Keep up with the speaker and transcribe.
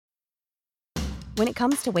When it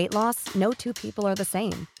comes to weight loss, no two people are the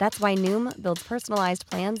same. That's why Noom builds personalized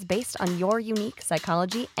plans based on your unique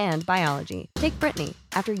psychology and biology. Take Brittany.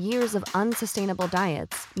 After years of unsustainable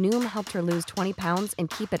diets, Noom helped her lose 20 pounds and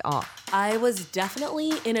keep it off. I was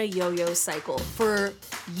definitely in a yo-yo cycle for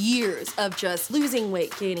years of just losing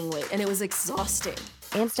weight, gaining weight, and it was exhausting.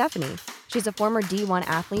 And Stephanie. She's a former D1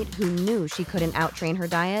 athlete who knew she couldn't outtrain her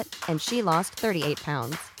diet, and she lost 38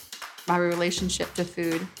 pounds. My relationship to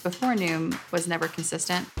food before Noom was never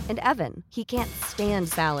consistent. And Evan, he can't stand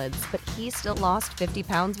salads, but he still lost 50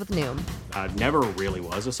 pounds with Noom. I never really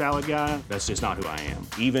was a salad guy. That's just not who I am.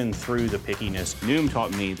 Even through the pickiness, Noom taught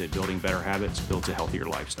me that building better habits builds a healthier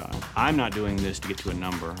lifestyle. I'm not doing this to get to a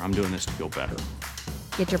number. I'm doing this to feel better.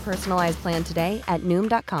 Get your personalized plan today at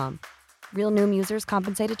Noom.com. Real Noom users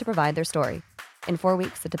compensated to provide their story. In 4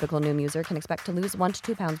 weeks, the typical Noom user can expect to lose 1 to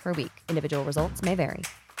 2 pounds per week. Individual results may vary.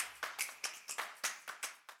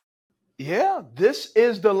 Yeah, this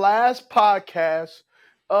is the last podcast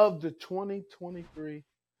of the 2023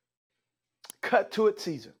 Cut to It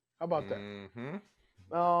season. How about that?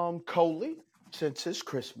 Mm-hmm. Coley, since it's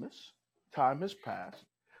Christmas, time has passed.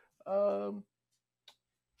 How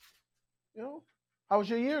was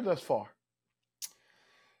your year thus far?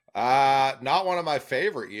 Not one of my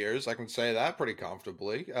favorite years. I can say that pretty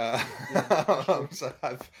comfortably. So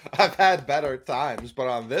I've had better times, but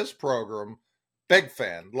on this program, big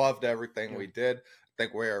fan. Loved everything we did. I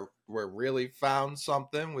think we're really found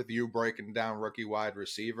something with you breaking down rookie wide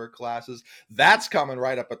receiver classes. That's coming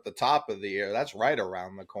right up at the top of the year. That's right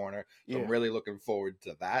around the corner. So I'm really looking forward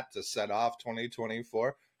to that to set off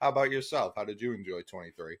 2024. How about yourself? How did you enjoy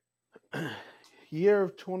 23? Year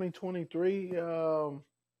of 2023. A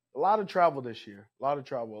lot of travel this year. A lot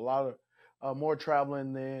of more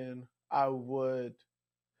traveling than I would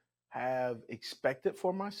have expected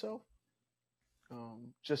for myself.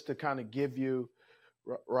 Just to kind of give you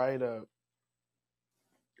a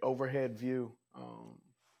overhead view.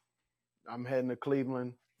 I'm heading to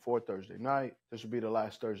Cleveland for Thursday night. This will be the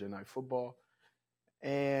last Thursday night football.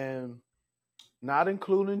 And not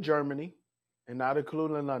including Germany and not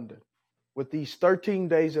including London. With these 13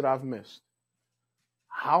 days that I've missed,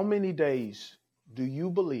 how many days do you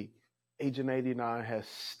believe Agent 89 has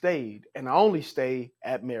stayed, and I only stay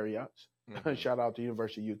at Marriott's. Shout out to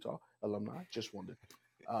University of Utah alumni, just wondered.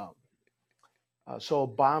 So a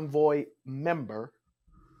Bonvoy member,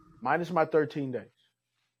 minus my 13 days.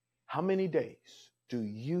 How many days do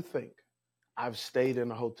you think I've stayed in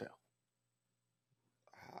a hotel?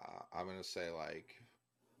 I'm going to say like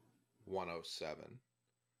 107.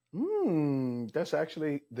 That's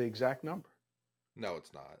actually the exact number. No,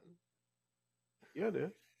 it's not. Yeah, it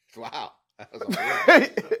is. Wow.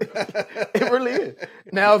 It really is.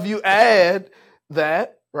 Now, if you add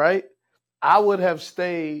that, right, I would have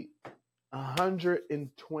stayed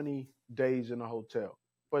 120 days in a hotel.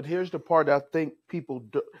 But here's the part I think people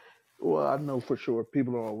do. Well, I know for sure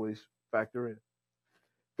people don't always factor in.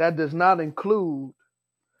 That does not include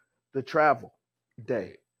the travel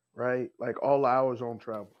day, right? Like all hours on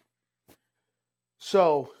travel.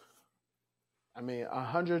 So,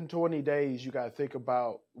 120 days, you got to think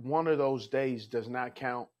about one of those days does not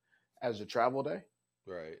count as a travel day.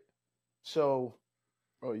 Right. So,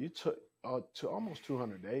 you took to almost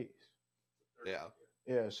 200 days. Yeah.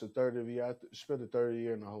 Yeah, so third of you, I spent a third of the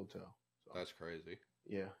year in a hotel. So, that's crazy.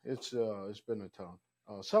 Yeah, it's been a ton.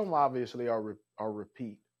 Some obviously are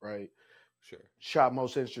repeat, right? Sure. Shot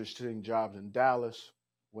most interesting jobs in Dallas.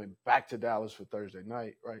 Went back to Dallas for Thursday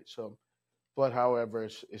night, right? So, but however,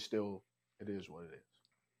 it is what it is.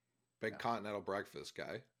 Big continental breakfast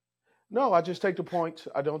guy. No, I just take the points.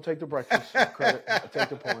 I don't take the breakfast credit. I take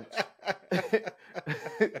the points.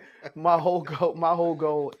 My whole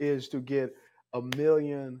goal is to get 1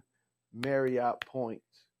 million Marriott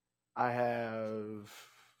points. I have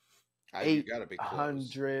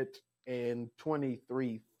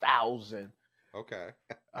 823,000. Okay.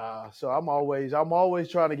 So I'm always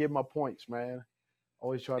trying to get my points, man.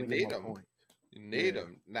 Always trying to get my points. You need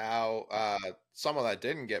them. Now, someone that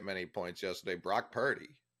didn't get many points yesterday, Brock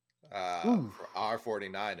Purdy, for our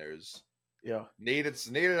 49ers. Yeah.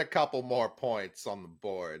 Needed a couple more points on the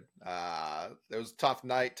board. It was a tough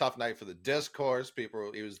night for the discourse. He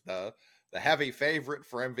was the heavy favorite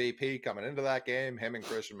for MVP coming into that game. Him and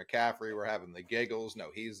Christian McCaffrey were having the giggles.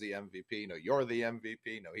 No, he's the MVP. No, you're the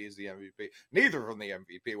MVP. No, he's the MVP. Neither of them the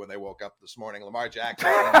MVP when they woke up this morning. Lamar Jackson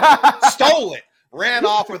stole it, ran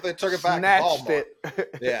off with it, took it back to Baltimore.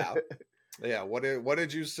 Yeah. What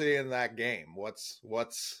did you see in that game? How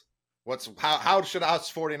should us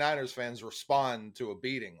 49ers fans respond to a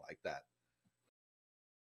beating like that?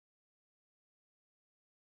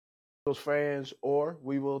 Broncos fans, or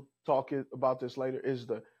we will talk about this later, is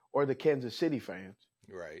the Kansas City fans.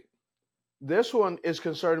 Right. This one is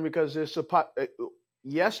concerning because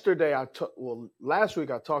yesterday last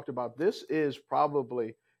week I talked about this is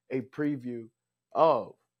probably a preview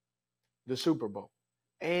of the Super Bowl.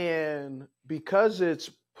 And because it's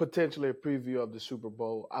potentially a preview of the Super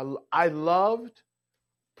Bowl, I loved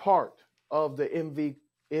part of the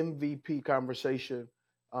MVP conversation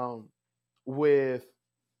with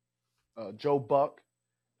Joe Buck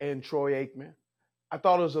and Troy Aikman. I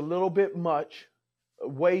thought it was a little bit much,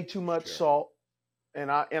 way too much salt.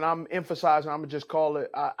 And I'm emphasizing, I'm gonna just call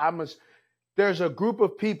it. There's a group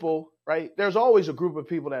of people, right? There's always a group of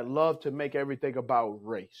people that love to make everything about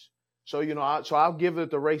race. So I'll give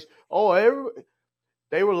it the race. Oh,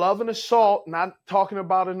 they were loving the salt, not talking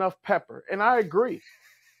about enough pepper, and I agree.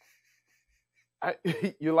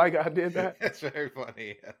 You like I did that? That's very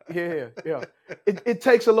funny. Yeah. It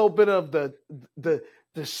takes a little bit of the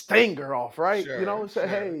stinger off, right? Sure, Say,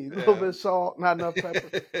 hey, a little bit of salt, not enough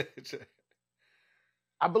pepper.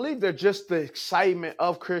 I believe they're just the excitement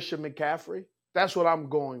of Christian McCaffrey. That's what I'm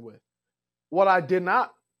going with. What I did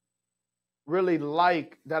not really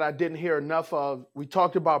like, that I didn't hear enough of, we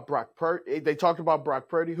talked about Brock Purdy. They talked about Brock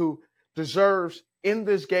Purdy, who deserves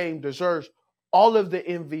all of the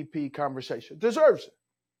MVP conversation. Deserves it.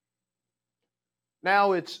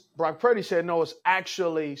 Now it's Brock Purdy said, no, it's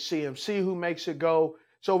actually CMC who makes it go.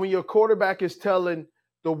 So when your quarterback is telling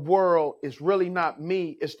the world, it's really not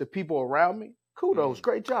me, it's the people around me, kudos,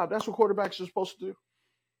 great job. That's what quarterbacks are supposed to do,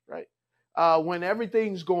 right? When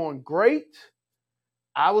everything's going great,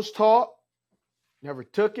 I was taught, never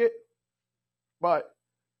took it, but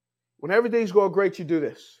when everything's going great, you do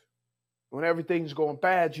this. When everything's going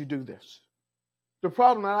bad, you do this. The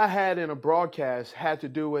problem that I had in a broadcast had to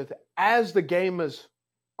do with, as the game is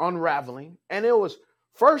unraveling, and it was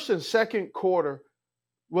first and second quarter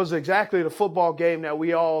was exactly the football game that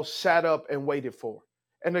we all sat up and waited for.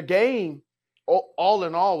 And the game, all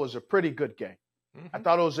in all, was a pretty good game. Mm-hmm. I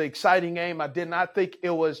thought it was an exciting game. I did not think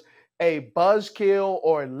it was a buzzkill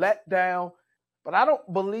or a letdown, but I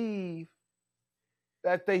don't believe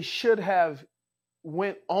that they should have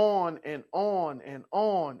went on and on and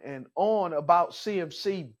on and on about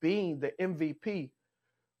CMC being the MVP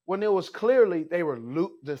when it was clearly the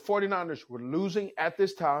 49ers were losing at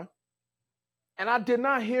this time. And I did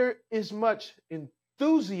not hear as much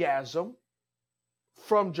enthusiasm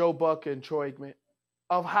from Joe Buck and Troy Aikman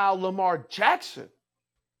of how Lamar Jackson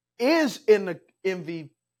is in the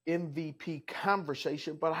MVP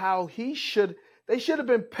conversation, but how they should have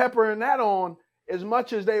been peppering that on as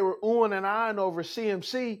much as they were oohing and ahhing over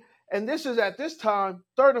CMC. And this is at this time,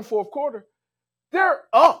 third and fourth quarter, they're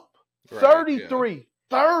up 33-30.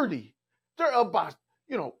 They're up by,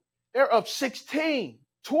 they're up 16,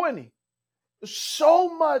 20.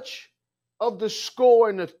 So much of the score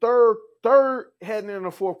in the third heading in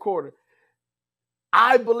the fourth quarter,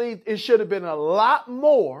 I believe it should have been a lot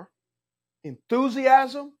more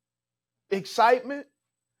enthusiasm, excitement,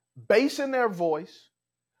 bass in their voice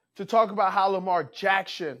to talk about how Lamar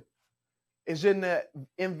Jackson is in the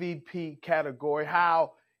MVP category,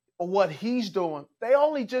 what he's doing. They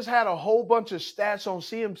only just had a whole bunch of stats on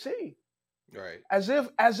CMC. Right. As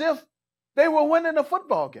if they were winning a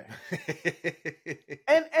football game.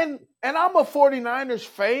 and I'm a 49ers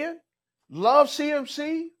fan, love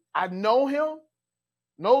CMC. I know him,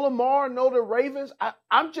 know Lamar, know the Ravens.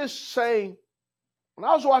 I'm just saying, when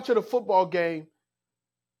I was watching a football game,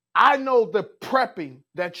 I know the prepping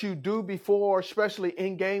that you do before, especially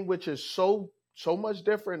in game, which is so much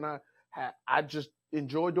different. I just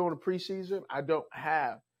enjoy doing the preseason. I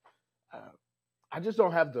just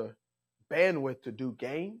don't have the bandwidth to do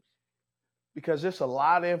games because it's a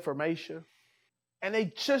lot of information, and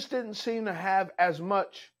they just didn't seem to have as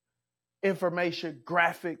much information,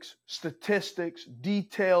 graphics, statistics,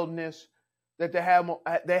 detailedness that they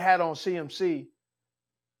had on CMC,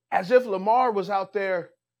 as if Lamar was out there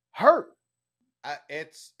hurt.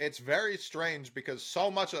 It's very strange because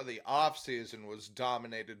so much of the offseason was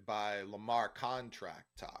dominated by Lamar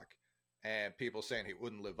contract talk and people saying he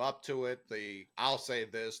wouldn't live up to it. I'll say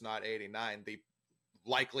this, not 89, the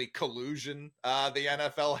likely collusion the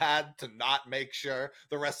NFL had to not make sure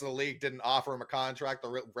the rest of the league didn't offer him a contract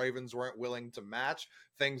the Ravens weren't willing to match,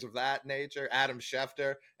 things of that nature. Adam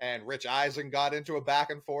Schefter and Rich Eisen got into a back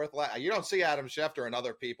and forth. You don't see Adam Schefter in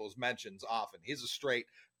other people's mentions often. He's a straight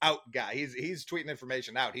out guy. He's tweeting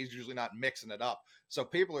information out. He's usually not mixing it up. So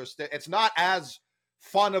people are it's not as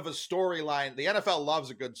fun of a storyline. The NFL loves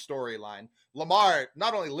a good storyline. Lamar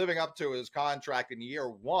not only living up to his contract in year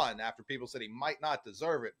one after people said he might not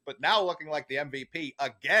deserve it, but now looking like the MVP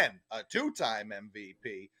again, a two-time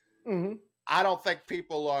MVP. Mm-hmm. I don't think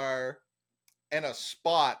people are in a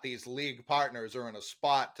spot, these league partners are in a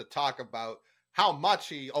spot to talk about how much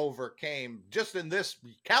he overcame just in this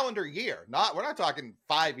calendar year. We're not talking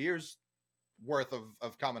 5 years worth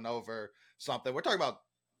of coming over something. We're talking about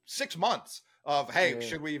 6 months of, hey,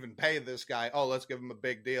 should we even pay this guy? Oh, let's give him a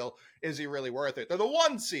big deal. Is he really worth it? They're the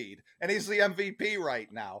 1 seed, and he's the MVP right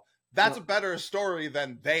now. That's a better story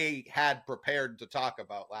than they had prepared to talk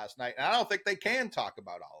about last night. And I don't think they can talk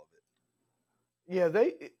about all of it. Yeah,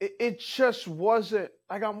 it just wasn't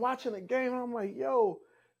like I'm watching the game and I'm like, yo,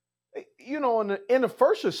 you know, in the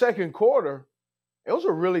first or second quarter, it was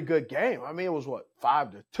a really good game. I mean, it was what,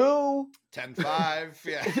 5-2, 10-5,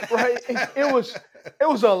 yeah, right. It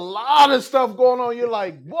was a lot of stuff going on. You're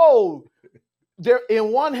like, whoa. There,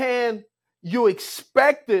 in one hand, you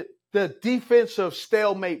expected the defensive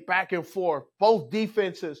stalemate back and forth, both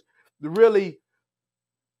defenses really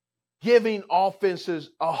giving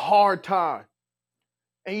offenses a hard time.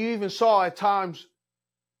 And you even saw at times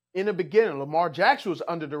in the beginning, Lamar Jackson was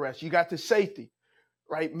under duress. You got the safety,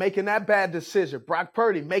 right, making that bad decision. Brock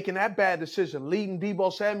Purdy making that bad decision, leading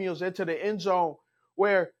Deebo Samuels into the end zone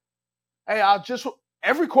where, hey,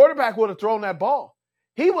 every quarterback would have thrown that ball.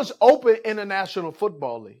 He was open in the National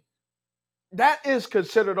Football League. That is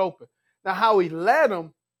considered open. Now, how he led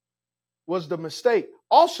them was the mistake.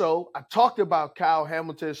 Also, I talked about Kyle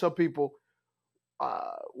Hamilton. Some people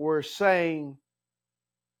were saying,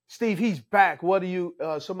 Steve, he's back. What do you,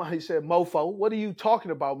 somebody said, mofo. What are you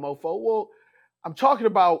talking about, mofo? Well, I'm talking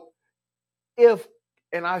about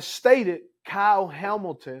and I stated Kyle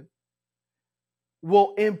Hamilton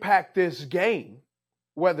will impact this game,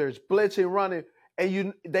 whether it's blitzing, running,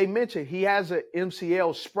 and they mentioned he has an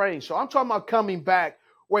MCL sprain. So I'm talking about coming back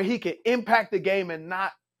where he can impact the game and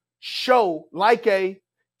not show like a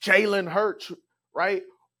Jalen Hurts, right?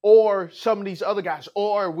 Or some of these other guys,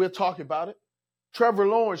 or we're talking about it, Trevor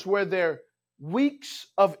Lawrence, where they're weeks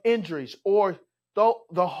of injuries, or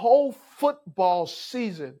the whole football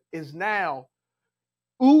season is now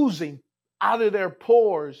oozing out of their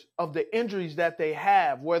pores of the injuries that they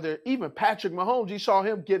have, whether even Patrick Mahomes, you saw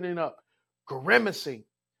him getting up, grimacing,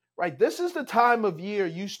 right? This is the time of year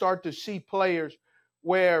you start to see players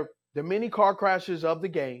where the mini car crashes of the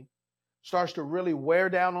game starts to really wear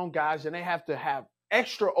down on guys, and they have to have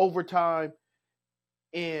extra overtime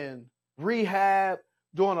in rehab,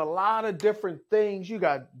 doing a lot of different things. You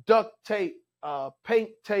got duct tape, paint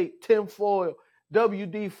tape, tinfoil,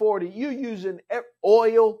 WD-40. You using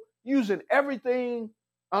oil, using everything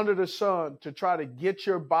under the sun to try to get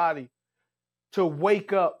your body to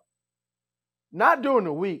wake up. Not during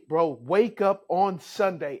the week, bro. Wake up on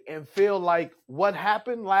Sunday and feel like what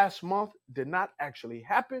happened last month did not actually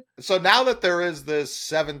happen. So now that there is this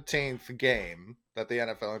 17th game that the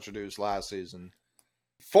NFL introduced last season,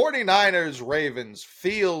 49ers-Ravens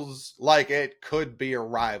feels like it could be a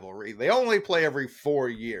rivalry. They only play every 4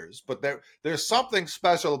 years, but there's something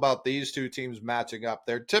special about these two teams matching up.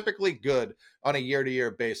 They're typically good on a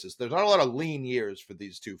year-to-year basis. There's not a lot of lean years for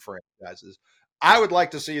these two franchises. I would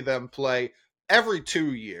like to see them play every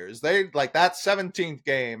 2 years. They like that 17th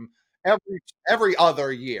game every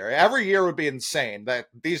other year. Every year would be insane. That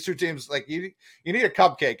these two teams, like you need a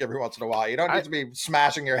cupcake every once in a while. You don't need to be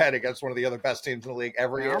smashing your head against one of the other best teams in the league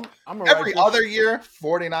every year. Every other year,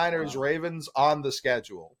 49ers, Ravens on the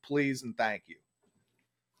schedule. Please and thank you.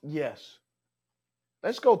 Yes.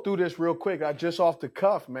 Let's go through this real quick. Just off the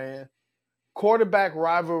cuff, man. Quarterback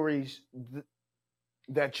rivalries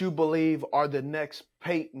that you believe are the next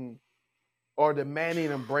Peyton or the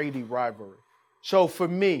Manning and Brady rivalry. So for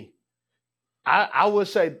me, I would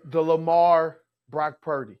say the Lamar, Brock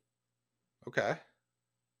Purdy. Okay.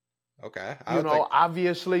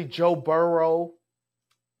 Obviously Joe Burrow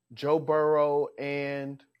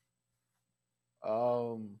and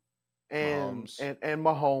Mahomes.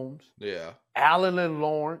 Yeah. Allen and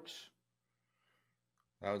Lawrence.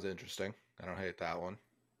 That was interesting. I don't hate that one.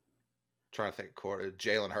 Trying to think,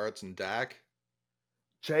 Jalen Hurts and Dak.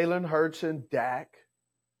 Jalen Hurts and Dak.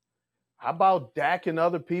 How about Dak and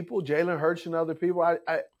other people? Jalen Hurts and other people.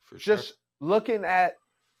 Looking at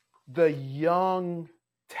the young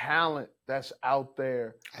talent that's out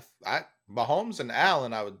there. Mahomes and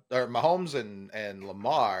Allen, Mahomes and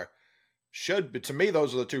Lamar should be, to me,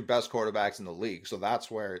 those are the two best quarterbacks in the league. So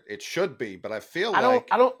that's where it should be. But I feel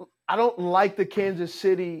I don't like the Kansas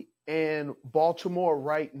City and Baltimore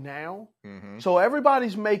right now. Mm-hmm. So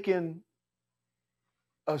everybody's making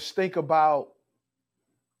us think about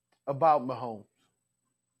about Mahomes.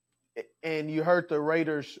 And you heard the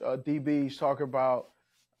Raiders DBs talk about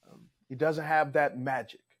he doesn't have that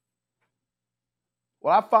magic.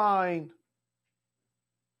 What I find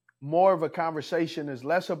more of a conversation is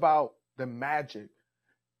less about the magic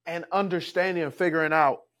and understanding and figuring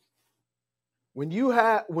out when you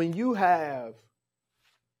have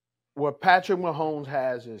what Patrick Mahomes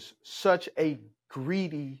has is such a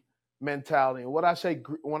greedy mentality. And what I say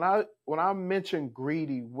when I mention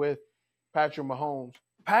greedy with Patrick Mahomes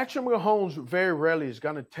very rarely is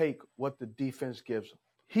going to take what the defense gives him.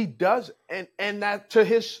 He does, and that to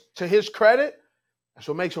his credit, that's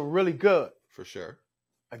what makes him really good. For sure.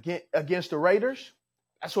 Against the Raiders,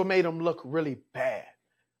 that's what made him look really bad.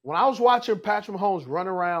 When I was watching Patrick Mahomes run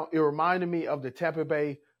around, it reminded me of the Tampa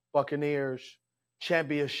Bay Buccaneers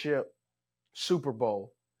championship Super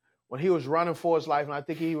Bowl when he was running for his life, and I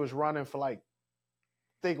think he was running for I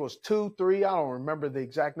think it was 2, 3, I don't remember the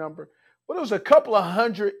exact number, but it was a couple of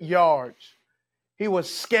 100 yards. He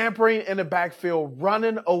was scampering in the backfield,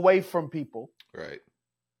 running away from people. Right.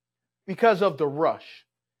 Because of the rush.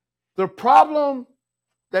 The problem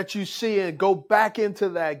that you see and go back into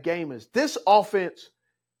that game is this offense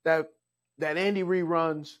that Andy Reid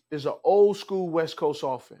runs is an old school West Coast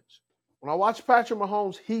offense. When I watch Patrick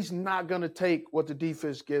Mahomes, he's not going to take what the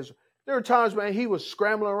defense gives him. There were times, man, he was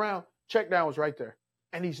scrambling around. Check down was right there.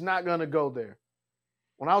 And he's not going to go there.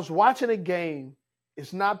 When I was watching a game,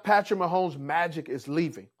 it's not Patrick Mahomes' magic is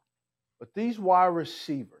leaving. But these wide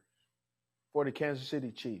receivers for the Kansas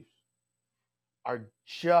City Chiefs are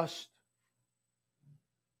just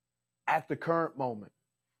at the current moment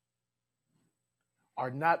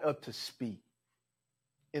are not up to speed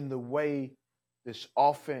in the way this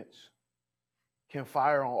offense can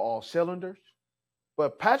fire on all cylinders.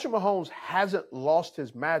 But Patrick Mahomes hasn't lost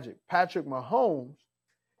his magic. Patrick Mahomes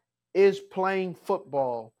is playing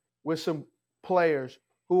football with some players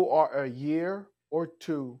who are a year or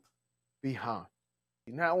two behind.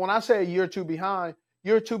 Now, when I say a year or two behind,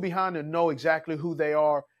 you're too behind to know exactly who they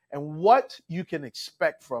are and what you can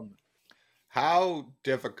expect from them. How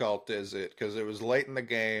difficult is it? Because it was late in the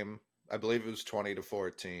game. I believe it was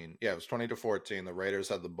 20-14. Yeah, it was 20-14. The Raiders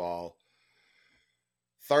had the ball.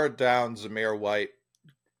 Third down, Zamir White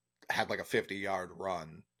had like a 50-yard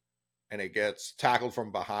run, and it gets tackled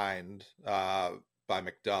from behind by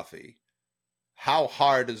McDuffie. How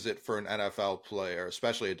hard is it for an NFL player,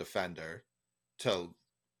 especially a defender, to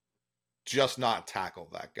just not tackle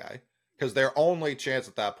that guy? Because their only chance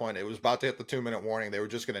at that point, it was about to hit the 2-minute warning. They were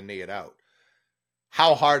just going to knee it out.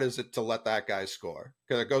 How hard is it to let that guy score?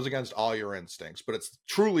 Because it goes against all your instincts, but it's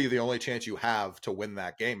truly the only chance you have to win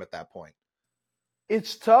that game at that point.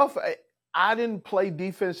 It's tough. I didn't play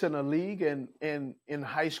defense in a league, and in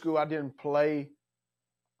high school, I didn't play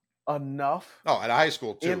enough. Oh, at high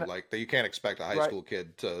school too. You can't expect a high school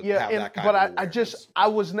kid to have that kind of awareness. I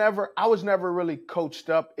was never really coached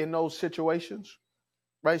up in those situations,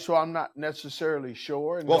 right? So I'm not necessarily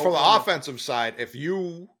sure. Well, from the offensive side, if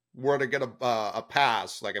you were to get a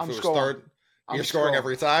pass, like if it was third, you're scoring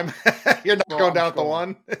every time. You're not going down to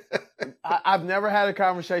one. I've never had a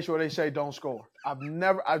conversation where they say don't score.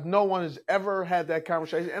 No one has ever had that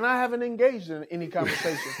conversation, and I haven't engaged in any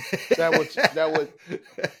conversation that would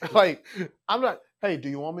like. I'm not. Hey, do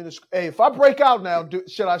you want me to? Hey, if I break out now,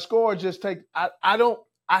 should I score or just take? I don't.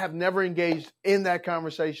 I have never engaged in that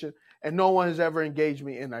conversation, and no one has ever engaged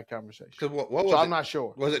me in that conversation. What was I'm not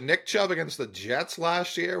sure. Was it Nick Chubb against the Jets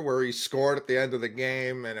last year where he scored at the end of the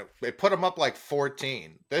game and it put him up like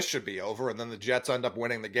 14? This should be over, and then the Jets end up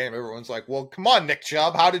winning the game. Everyone's like, "Well, come on, Nick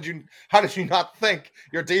Chubb. How did you not think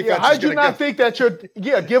your defense? Yeah, how did you not think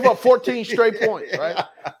that give up 14 straight points, right?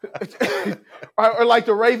 or like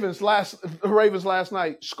the Ravens last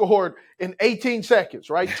night scored in 18 seconds,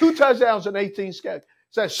 right? 2 touchdowns in 18 seconds.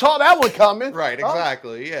 So I saw that one coming. Right,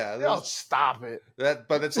 exactly. Yeah. Oh, stop it.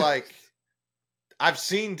 But it's like, I've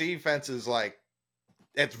seen defenses like,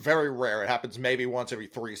 it's very rare. It happens maybe once every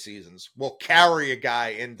 3 seasons. We'll carry a guy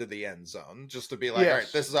into the end zone just to be like, all right,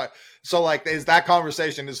 this is is that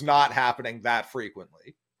conversation is not happening that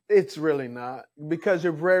frequently. It's really not, because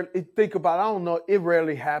think about it, I don't know, it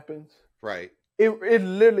rarely happens. Right. It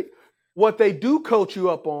literally, what they do coach you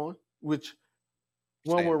up on, which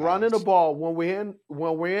when we're running the ball, when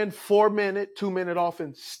we're in 4-minute, 2-minute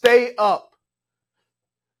offense, stay up.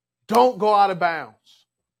 Don't go out of bounds.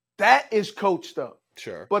 That is coached up.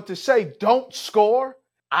 Sure. But to say don't score,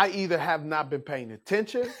 I either have not been paying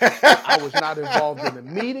attention, I was not involved in the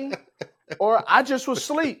meeting, or I just was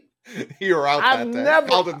asleep. You were out that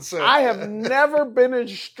day. I have never been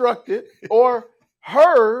instructed or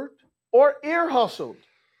heard or ear hustled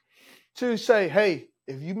to say, hey,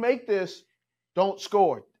 If you make this, don't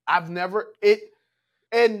score. I've never it,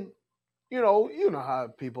 and you know how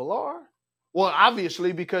people are. Well,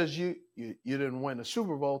 obviously because you didn't win the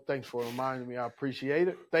Super Bowl. Thanks for reminding me. I appreciate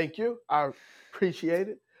it. Thank you. I appreciate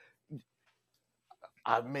it.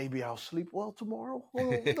 Maybe I'll sleep well tomorrow.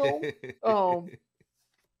 No.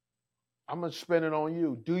 I'm gonna spin it on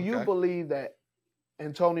you. Do you Okay. believe that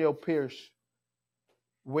Antonio Pierce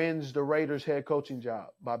wins the Raiders head coaching job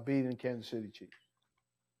by beating Kansas City Chiefs?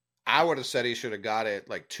 I would have said he should have got it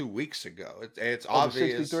like 2 weeks ago. It's Over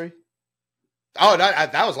obvious. 63? Oh,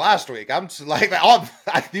 that was last week. I'm just like,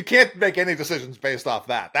 you can't make any decisions based off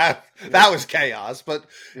that. That was chaos. But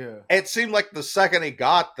it seemed like the second he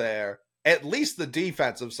got there, at least the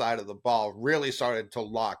defensive side of the ball really started to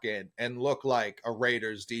lock in and look like a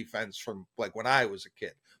Raiders defense from like when I was a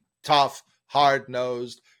kid. Tough,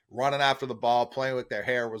 hard-nosed, running after the ball, playing with their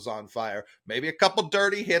hair was on fire. Maybe a couple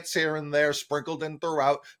dirty hits here and there sprinkled in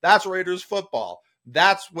throughout. That's Raiders football.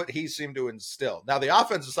 That's what he seemed to instill. Now, the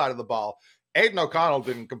offensive side of the ball, Aiden O'Connell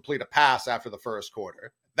didn't complete a pass after the first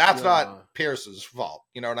quarter. That's not Pierce's fault.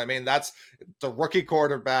 You know what I mean? That's the rookie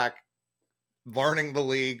quarterback learning the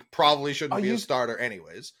league, probably shouldn't be a starter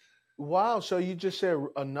anyways. Wow, so you just said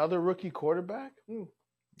another rookie quarterback?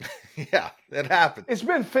 Yeah, it happened. It's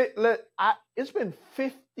been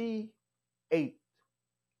 58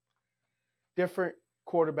 different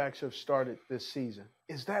quarterbacks have started this season.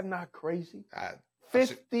 Is that not crazy?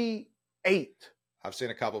 58. I've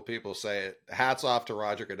seen a couple people say it. Hats off to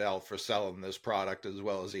Roger Goodell for selling this product as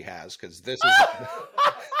well as he has, because this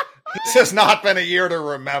has not been a year to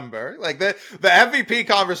remember. Like the MVP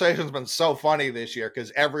conversation has been so funny this year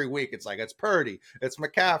because every week it's like it's Purdy, it's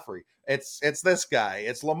McCaffrey, it's this guy,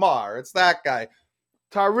 it's Lamar, it's that guy,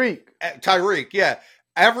 Tyreek, yeah.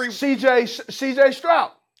 Every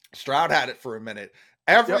CJ Stroud had it for a minute.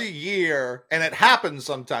 Every year, and it happens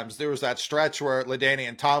sometimes. There was that stretch where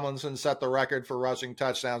LaDainian Tomlinson set the record for rushing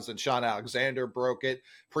touchdowns, and Sean Alexander broke it.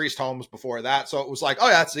 Priest Holmes before that. So it was like, oh,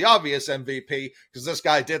 yeah, that's the obvious MVP because this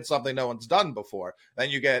guy did something no one's done before. Then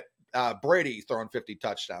you get Brady throwing 50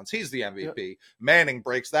 touchdowns. He's the MVP. Yep. Manning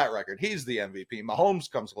breaks that record. He's the MVP. Mahomes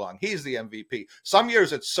comes along. He's the MVP. Some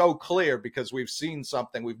years it's so clear because we've seen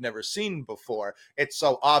something we've never seen before. It's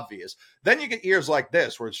so obvious. Then you get years like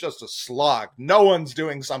this where it's just a slog. No one's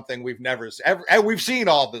doing something we've never ever. And we've seen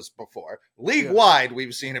all this before. League-wide,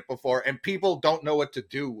 we've seen it before, and people don't know what to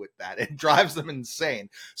do with that. It drives them insane.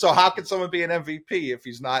 So how can someone be an MVP if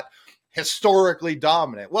he's not historically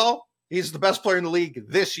dominant? Well, he's the best player in the league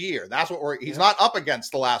this year. That's what he's not up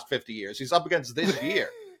against the last 50 years. He's up against this year.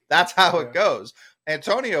 That's how it goes.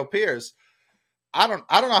 Antonio Pierce, I don't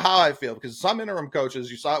know how I feel because some interim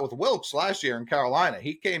coaches, you saw it with Wilkes last year in Carolina.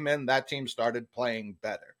 He came in, that team started playing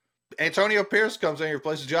better. Antonio Pierce comes in and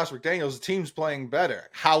replaces Josh McDaniels. The team's playing better.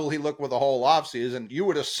 How will he look with the whole offseason? You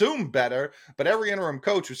would assume better, but every interim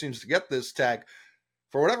coach who seems to get this tag,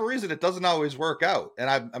 for whatever reason, it doesn't always work out. And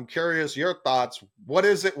I'm curious your thoughts. What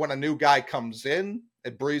is it when a new guy comes in,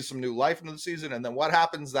 it breathes some new life into the season, and then what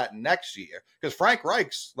happens that next year? Because Frank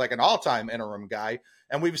Reich's like an all-time interim guy,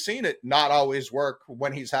 and we've seen it not always work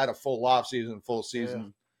when he's had a full offseason, full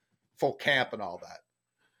season, full camp and all that.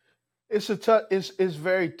 It's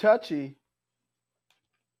very touchy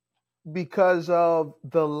because of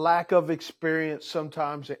the lack of experience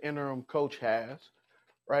sometimes the interim coach has.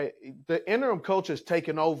 Right, the interim coach has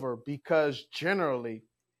taken over because generally,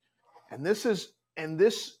 and this is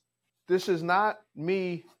not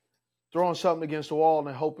me throwing something against the wall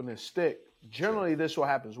and hoping it stick. Generally, this is what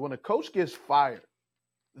happens when a coach gets fired.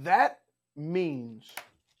 That means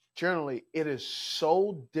generally it is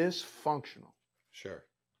so dysfunctional. Sure.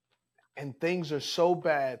 And things are so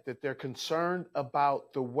bad that they're concerned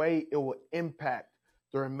about the way it will impact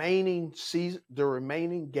the remaining season, the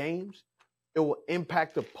remaining games. It will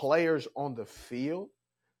impact the players on the field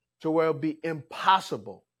to where it'll be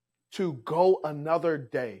impossible to go another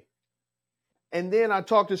day. And then I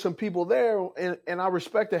talked to some people there, and I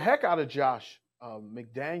respect the heck out of Josh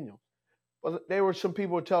McDaniels. But there were some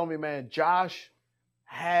people telling me, man, Josh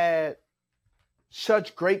had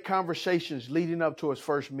such great conversations leading up to his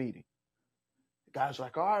first meeting. The guy's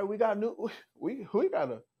like, all right, we got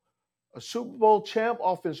a Super Bowl champ,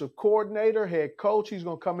 offensive coordinator, head coach. He's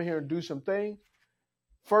going to come in here and do some things.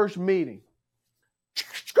 First meeting.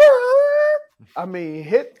 I mean,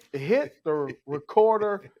 hit the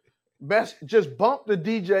recorder. Just bump the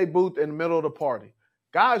DJ booth in the middle of the party.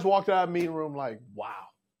 Guys walked out of the meeting room like, wow,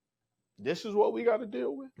 this is what we got to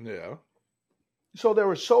deal with? Yeah. So there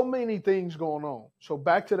were so many things going on. So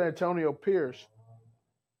back to the Antonio Pierce.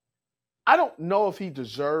 I don't know if he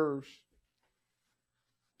deserves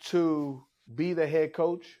to be the head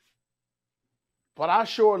coach, but I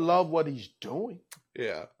sure love what he's doing.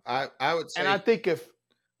 Yeah, I would say, And I think if,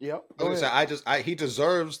 yep, I was gonna say, he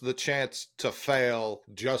deserves the chance to fail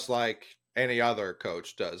just like any other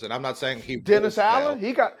coach does. And I'm not saying he Dennis will Allen,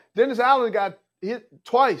 fail. Dennis Allen got hit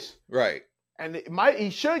twice, Right. and he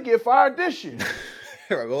should get fired this year.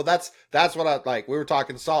 Right. Well, that's what I like. We were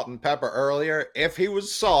talking salt and pepper earlier. If he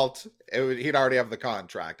was salt, he'd already have the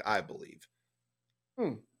contract, I believe.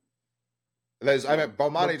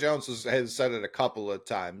 Bomani Jones has said it a couple of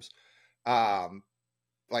times.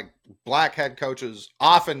 Like black head coaches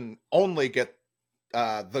often only get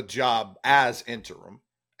the job as interim,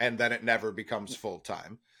 and then it never becomes full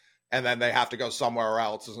time. And then they have to go somewhere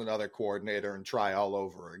else as another coordinator and try all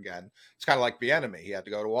over again. It's kind of like Bieniemy. He had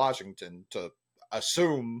to go to Washington to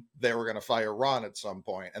assume they were going to fire Ron at some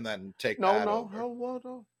point and then take that over.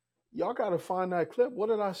 No. Y'all got to find that clip. What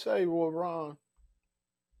did I say with Ron?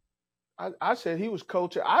 I said he was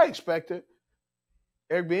coaching. I expected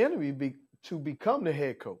Eric Bieniemy to become the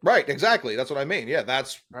head coach. Right, exactly. That's what I mean. Yeah,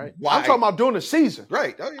 that's right. Why I'm talking about during the season.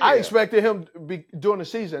 Right. Oh, yeah, I expected him to be during the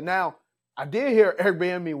season. Now, I did hear Eric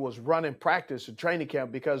Bieniemy was running practice and training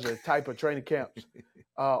camp because of the type of training camps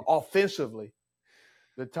offensively.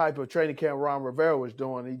 The type of training camp Ron Rivera was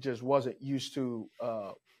doing, he just wasn't used to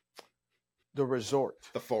the resort.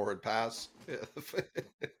 The forward pass. Yeah.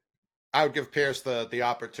 I would give Pierce the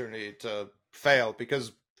opportunity to fail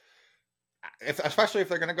because especially if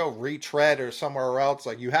they're going to go retread or somewhere else,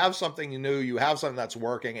 like you have something new, you have something that's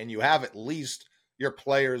working, and you have at least your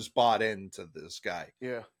players bought into this guy.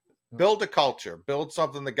 Yeah. Build a culture. Build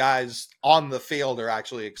something the guys on the field are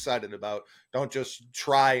actually excited about. Don't just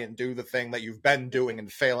try and do the thing that you've been doing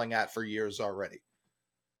and failing at for years already.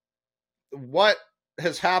 What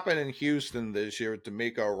has happened in Houston this year with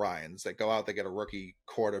D'Amico Ryans? They go out, they get a rookie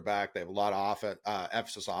quarterback. They have a lot of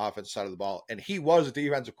emphasis on offensive side of the ball, and he was a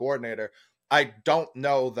defensive coordinator. I don't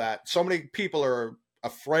know that so many people are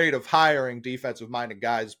afraid of hiring defensive-minded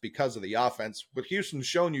guys because of the offense. What Houston's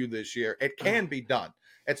shown you this year, it can be done.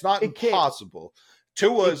 It's not impossible.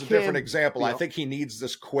 Tua is a different example. I think he needs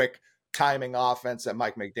this quick timing offense that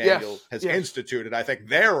Mike McDaniel has instituted. I think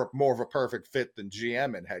they're more of a perfect fit than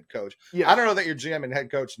GM and head coach. Yes. I don't know that your GM and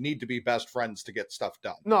head coach need to be best friends to get stuff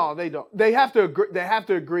done. No, they don't. They have to agree. They have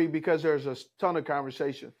to agree because there's a ton of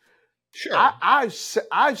conversation. Sure. I've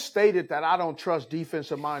stated that I don't trust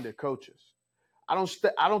defensive-minded coaches. I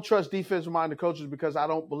don't trust defensive-minded coaches because I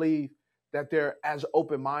don't believe that they're as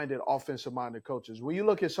open-minded offensive-minded coaches. When you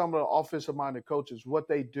look at some of the offensive-minded coaches, what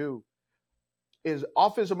they do is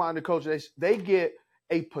offensive-minded coaches, they get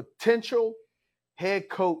a potential head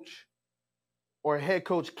coach or a head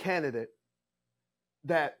coach candidate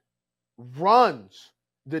that runs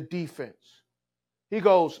the defense. He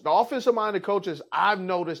goes, the offensive-minded coaches, I've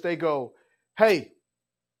noticed, they go, hey,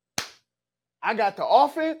 I got the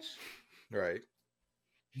offense. Right.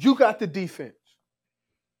 You got the defense.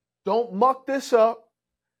 Don't muck this up.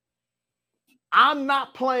 I'm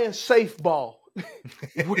not playing safe ball.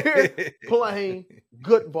 We're playing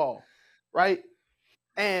good ball, right?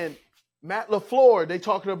 And Matt LaFleur, they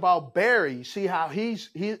talking about Barry. See how his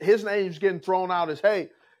name's getting thrown out as,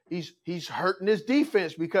 hey, he's hurting his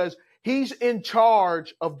defense because he's in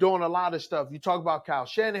charge of doing a lot of stuff. You talk about Kyle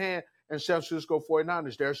Shanahan and San Francisco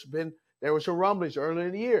 49ers. There were some rumblings earlier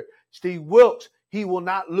in the year. Steve Wilkes, he will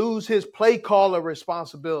not lose his play caller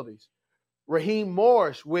responsibilities. Raheem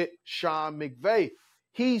Morris with Sean McVay.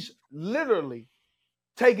 He's literally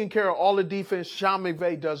taking care of all the defense. Sean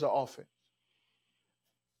McVay does the offense.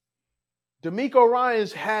 D'Amico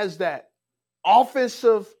Ryans has that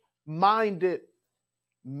offensive-minded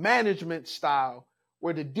management style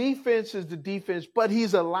where the defense is the defense, but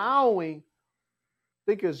he's allowing, I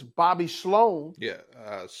think it's Bobby Sloan. Yeah,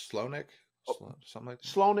 Sloanick. Something like that.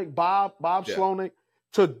 Sloanick, Bob Sloanick,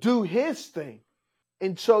 to do his thing.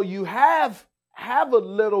 And so you have a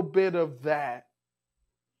little bit of that.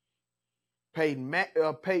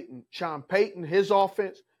 Sean Payton, his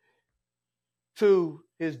offense, to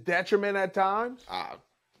his detriment at times.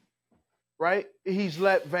 Right? He's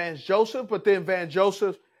let Vance Joseph, but then Vance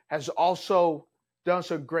Joseph has also done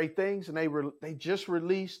some great things, and they just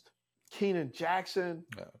released Keenan Jackson.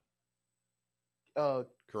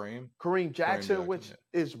 Kareem Jackson, which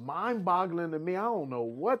is mind-boggling to me. I don't know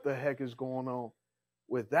what the heck is going on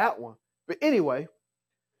with that one. But anyway,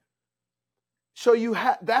 so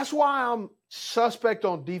that's why I'm suspect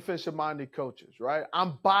on defensive-minded coaches, right?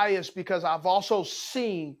 I'm biased because I've also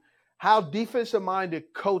seen how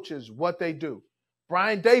defensive-minded coaches, what they do.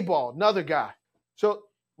 Brian Daboll, another guy. So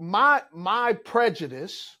my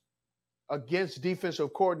prejudice against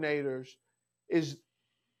defensive coordinators is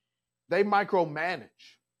they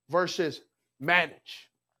micromanage versus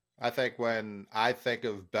manage. I think when I think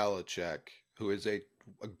of Belichick, who is a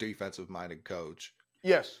defensive-minded coach,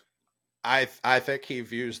 Yes. I think he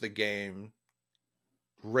views the game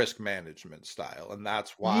risk management style, and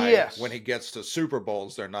that's why when he gets to Super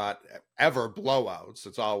Bowls, they're not ever blowouts.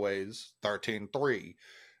 It's always 13-3.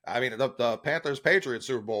 I mean, the Panthers-Patriots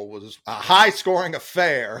Super Bowl was a high-scoring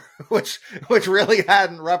affair, which really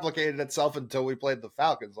hadn't replicated itself until we played the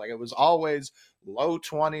Falcons. Like, it was always low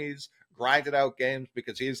 20s, grinded out games,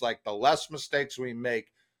 because he's like, the less mistakes we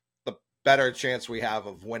make, the better chance we have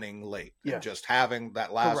of winning late. Yeah. And just having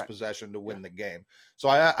that last possession to win the game. So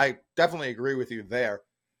I definitely agree with you there.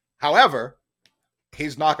 However,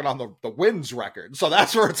 he's knocking on the wins record. So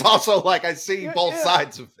that's where it's also like I see both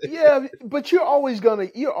sides of it. Yeah, but you're always gonna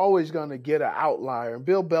get an outlier. And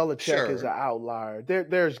Bill Belichick is an outlier.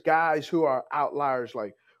 There's guys who are outliers,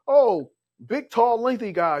 like, oh, big, tall,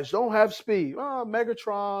 lengthy guys don't have speed.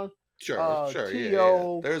 Megatron, Sure.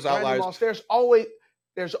 T.O., There's outliers. Moss. There's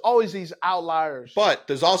always these outliers. But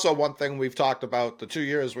there's also one thing we've talked about the 2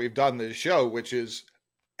 years we've done this show, which is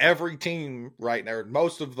every team right now,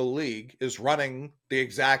 most of the league, is running the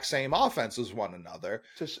exact same offense as one another.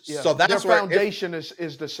 So that's their foundation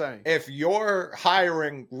is the same. If you're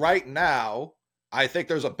hiring right now, I think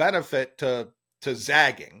there's a benefit to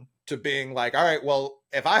zagging, to being like, all right, well,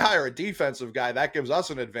 if I hire a defensive guy, that gives us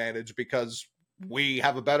an advantage because we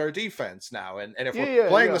have a better defense now. And if we're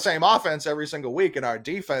playing the same offense every single week and our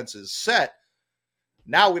defense is set,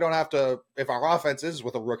 now we don't have to, if our offense is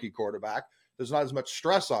with a rookie quarterback, there's not as much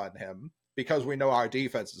stress on him because we know our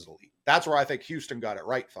defense is elite. That's where I think Houston got it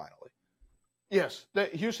right finally. Yes,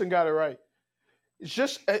 Houston got it right. It's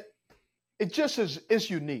just it's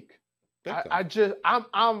unique. I just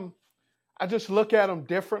look at them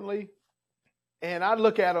differently, and I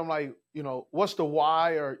look at them like, what's the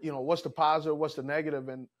why, or what's the positive, what's the negative.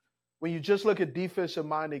 And when you just look at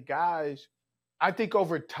defensive-minded guys, I think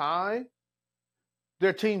over time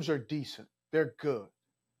their teams are decent. They're good.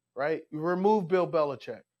 Right? You remove Bill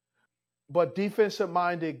Belichick. But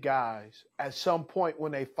defensive-minded guys, at some point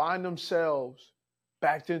when they find themselves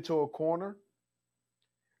backed into a corner,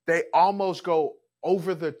 they almost go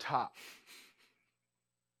over the top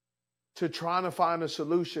to trying to find a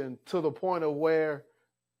solution, to the point of where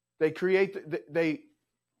they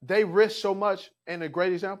they risk so much. And a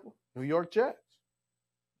great example, New York Jets.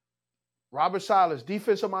 Robert Saleh,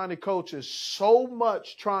 defensive-minded coach, is so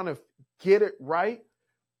much trying to get it right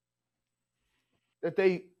that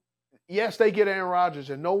they get Aaron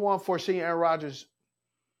Rodgers, and no one foreseen Aaron Rodgers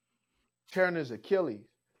tearing his Achilles.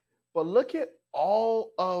 But look at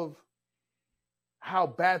all of how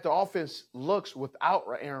bad the offense looks without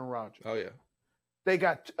Aaron Rodgers. Oh, yeah. They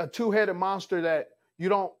got a two-headed monster that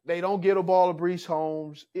they don't get a ball to Brees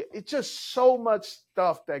Holmes. It's just so much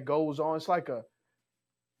stuff that goes on. It's like a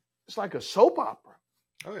soap opera.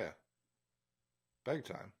 Oh, yeah. Big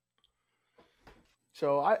time.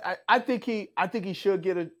 So I think he should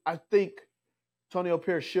get it. I think Antonio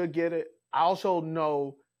Pierce should get it. I also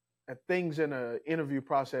know that things in an interview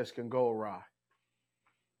process can go awry.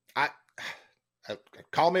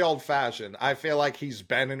 Call me old-fashioned. I feel like he's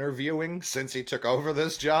been interviewing since he took over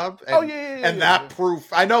this job. And, that proof,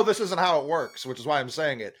 I know this isn't how it works, which is why I'm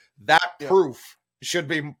saying it. That proof should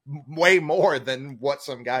be way more than what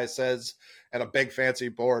some guy says in a big fancy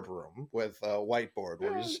boardroom with a whiteboard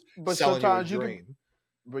where he's selling you a dream.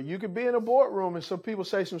 But you could be in a boardroom and some people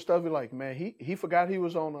say some stuff. You're like, man, he forgot he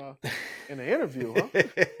was on in the interview,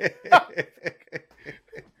 huh?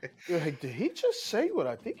 You're like, did he just say what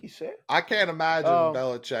I think he said? I can't imagine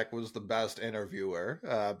Belichick was the best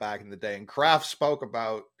interviewer back in the day. And Kraft spoke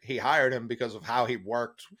about he hired him because of how he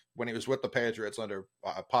worked when he was with the Patriots under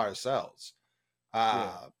Parcells.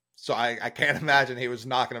 So I can't imagine he was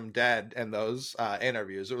knocking him dead in those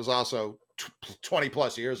interviews. It was also 20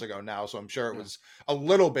 plus years ago now, so I'm sure it was a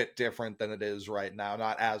little bit different than it is right now.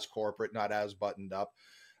 Not as corporate, not as buttoned up.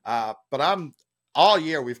 But all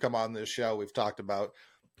year we've come on this show, we've talked about,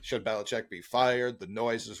 should Belichick be fired? The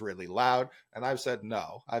noise is really loud. And I've said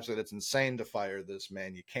no. I've said it's insane to fire this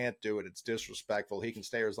man. You can't do it. It's disrespectful. He can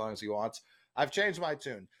stay here as long as he wants. I've changed my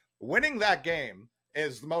tune. Winning that game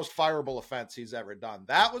is the most fireable offense he's ever done.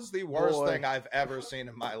 That was the worst thing I've ever seen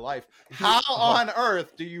in my life. How on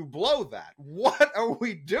earth do you blow that? What are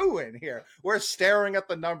we doing here? We're staring at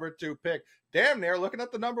the number 2 pick. damn near looking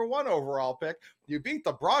at the number 1 overall pick. You beat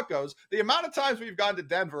the Broncos. The amount of times we've gone to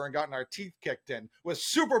Denver and gotten our teeth kicked in with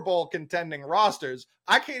Super Bowl contending rosters,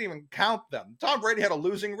 I can't even count them. Tom Brady had a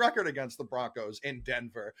losing record against the Broncos in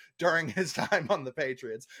Denver during his time on the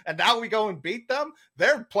Patriots. And now we go and beat them.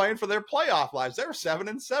 They're playing for their playoff lives. They're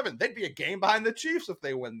 7-7. They'd be a game behind the Chiefs if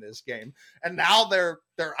they win this game. And now they're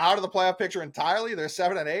out of the playoff picture entirely. They're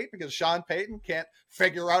 7-8 because Sean Payton can't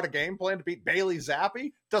figure out a game plan to beat Bailey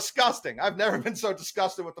Zappi. Disgusting. I've never been so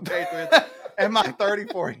disgusted with the Patriots in my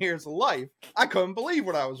 34 years of life. I couldn't believe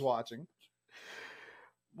what I was watching.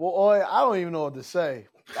 Boy, I don't even know what to say.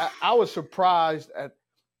 I was surprised at.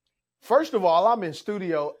 First of all, I'm in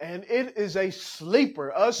studio and it is a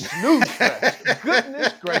sleeper, a snooze fest.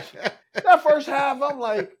 Goodness gracious! That first half, I'm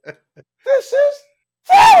like, this is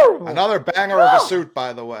terrible. Another banger of a suit,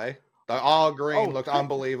 by the way. The all green looked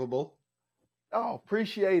unbelievable. Oh,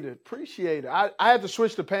 appreciate it. I had to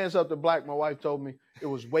switch the pants up to black. My wife told me it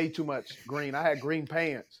was way too much green. I had green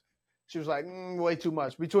pants. She was like, way too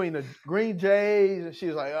much. Between the green J's, she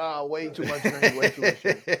was like, way too much green, way too much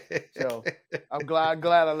green. So I'm glad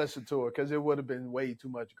I listened to her because it would have been way too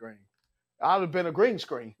much green. I'd have been a green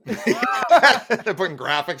screen. They're putting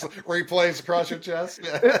graphics, replays across your chest.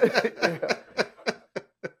 Yeah.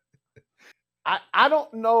 I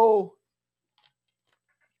don't know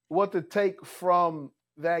what to take from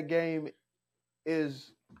that game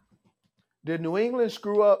is, did New England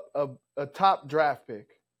screw up a top draft pick?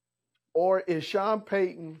 Or is Sean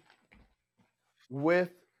Payton with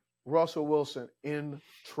Russell Wilson in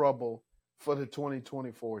trouble for the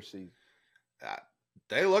 2024 season?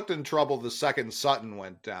 They looked in trouble the second Sutton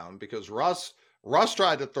went down because Russ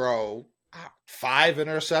tried to throw 5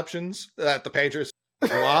 interceptions that the Patriots were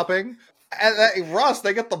flopping. And Russ,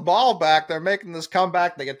 they get the ball back. They're making this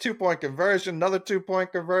comeback. They get 2-point conversion, another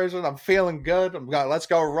 2-point conversion. I'm feeling good. Let's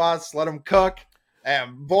go, Russ. Let him cook.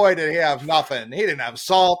 And boy, did he have nothing. He didn't have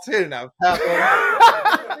salt. He didn't have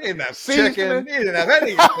pepper. He didn't have chicken. He didn't have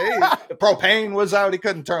anything. The propane was out. He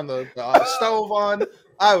couldn't turn the stove on.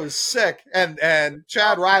 I was sick. And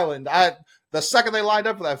Chad Ryland, the second they lined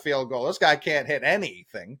up for that field goal, this guy can't hit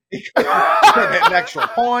anything. He couldn't hit an extra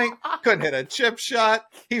point. Couldn't hit a chip shot.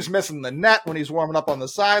 He's missing the net when he's warming up on the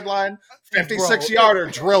sideline.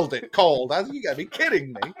 56-yarder drilled it cold. You got to be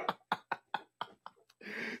kidding me.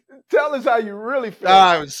 Tell us how you really feel.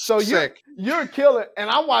 I was sick. You're killing, and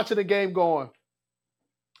I'm watching the game going,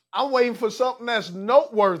 I'm waiting for something that's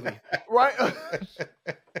noteworthy, right?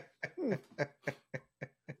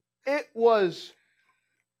 It was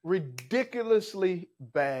ridiculously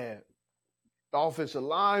bad. The offensive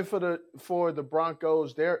line for the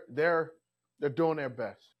Broncos, they're doing their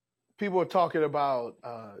best. People are talking about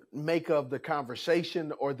make of the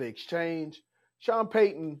conversation or the exchange. Sean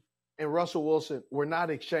Payton and Russell Wilson were not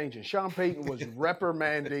exchanging. Sean Payton was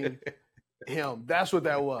reprimanding him. That's what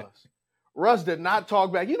that was. Russ did not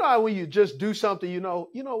talk back. You know how when you just do something, you know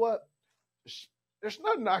what? There's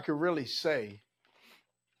nothing I can really say.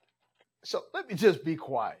 So let me just be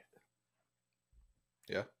quiet.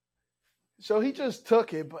 Yeah. So he just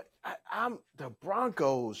took it, but the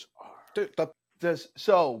Broncos are.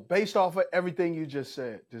 So based off of everything you just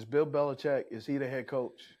said, does Bill Belichick, is he the head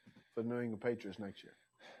coach for New England Patriots next year?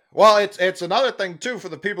 Well, it's another thing, too, for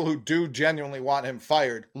the people who do genuinely want him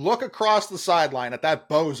fired. Look across the sideline at that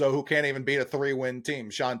bozo who can't even beat a 3-win team,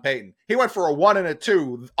 Sean Payton. He went for a 1 and a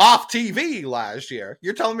 2 off TV last year.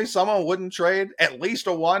 You're telling me someone wouldn't trade at least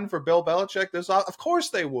a 1 for Bill Belichick? Of course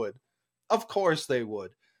they would. Of course they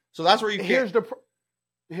would. So that's where you can't.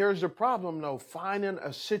 Here's the problem, though. Finding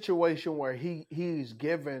a situation where he's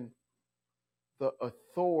given the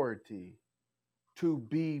authority to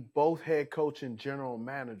be both head coach and general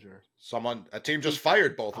manager. A team just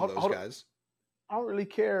fired both of those guys. I don't really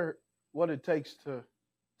care what it takes to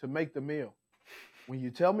make the meal. When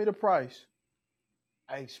you tell me the price,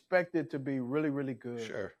 I expect it to be really, really good.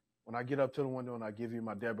 Sure. When I get up to the window and I give you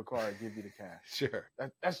my debit card, I give you the cash. Sure.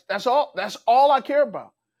 That's all. That's all I care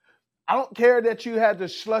about. I don't care that you had to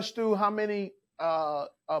slush through how many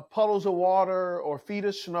puddles of water or feet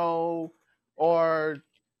of snow or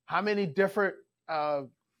how many different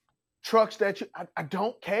trucks that I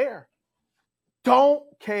don't care. Don't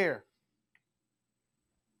care.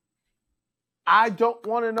 I don't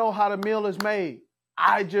want to know how the meal is made.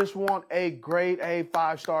 I just want a grade A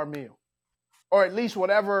 5-star meal. Or at least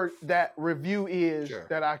whatever that review is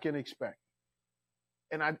that I can expect.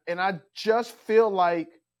 And I just feel like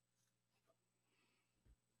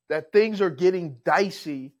that things are getting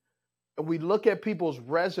dicey, and we look at people's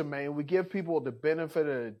resume and we give people the benefit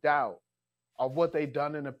of the doubt of what they've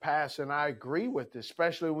done in the past. And I agree with this,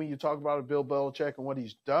 especially when you talk about Bill Belichick and what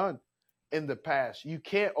he's done in the past. You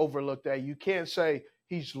can't overlook that. You can't say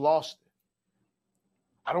he's lost it.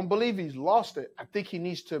 I don't believe he's lost it. I think he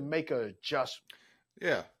needs to make an adjustment.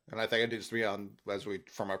 Yeah, and I think it needs to be on,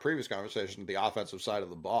 from our previous conversation, the offensive side of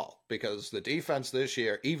the ball, because the defense this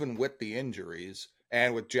year, even with the injuries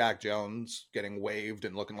and with Jack Jones getting waived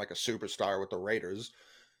and looking like a superstar with the Raiders,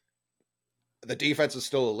 the defense is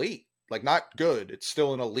still elite. Like, not good. It's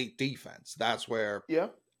still an elite defense. That's where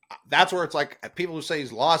it's like, people who say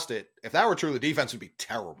he's lost it, if that were true, the defense would be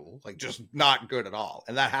terrible. Like, just not good at all.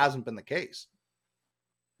 And that hasn't been the case.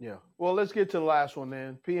 Yeah. Well, let's get to the last one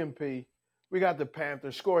then. PMP. We got the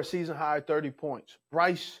Panthers. Score a season high 30 points.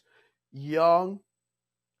 Bryce Young,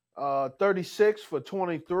 36 for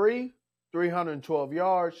 23, 312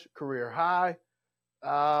 yards, career high.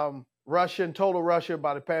 Total rushing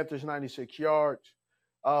by the Panthers, 96 yards.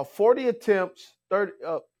 40 attempts,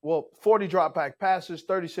 40 drop back passes,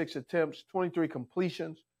 36 attempts, 23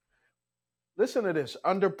 completions. Listen to this,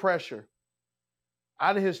 under pressure.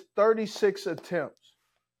 Out of his 36 attempts,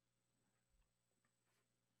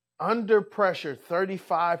 under pressure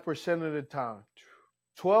 35% of the time.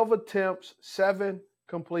 12 attempts, 7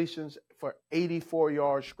 completions for 84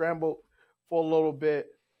 yards, scrambled for a little bit.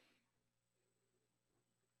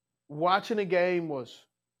 Watching the game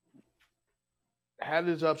had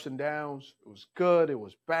its ups and downs. It was good. It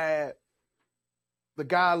was bad. The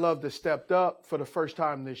guy I loved that stepped up for the first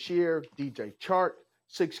time this year, DJ Chark,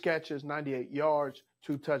 6 catches, 98 yards,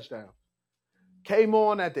 2 touchdowns. Came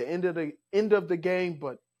on at the end of the game,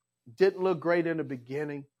 but didn't look great in the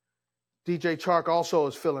beginning. DJ Chark also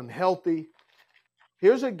is feeling healthy.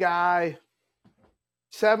 Here's a guy,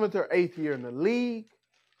 7th or 8th year in the league,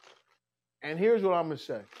 and here's what I'm going to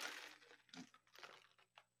say.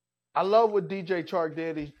 I love what DJ Chark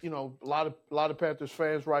did. He, a lot of Panthers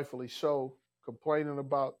fans, rightfully so, complaining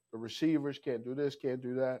about the receivers, can't do this, can't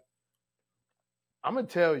do that. I'm going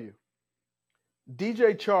to tell you,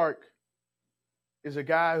 DJ Chark is a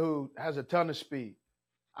guy who has a ton of speed.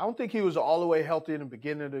 I don't think he was all the way healthy in the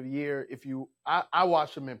beginning of the year. I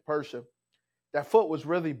watched him in person. That foot was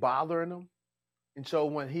really bothering him. And so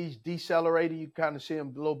when he's decelerating, you kind of see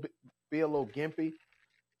him be a little gimpy.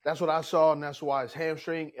 That's what I saw, and that's why his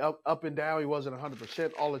hamstring up and down. He wasn't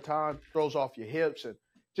 100% all the time. Throws off your hips, and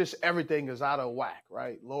just everything is out of whack,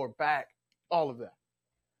 right? Lower back, all of that.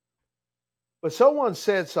 But someone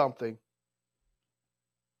said something,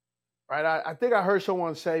 right? I think I heard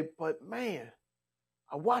someone say, but man,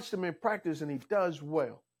 I watched him in practice, and he does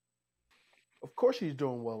well. Of course he's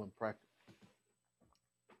doing well in practice.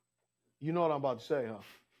 You know what I'm about to say, huh?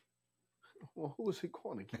 Well, who is he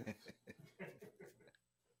going against?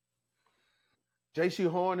 J.C.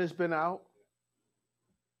 Horn has been out.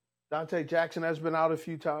 Dante Jackson has been out a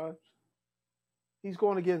few times. He's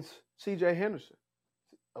going against C.J. Henderson.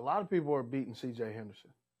 A lot of people are beating C.J. Henderson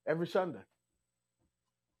every Sunday.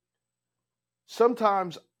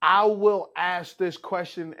 Sometimes I will ask this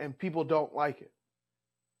question and people don't like it.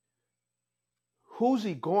 Who's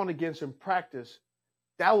he going against in practice?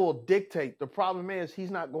 That will dictate. The problem is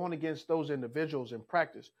he's not going against those individuals in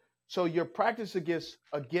practice. So your practice against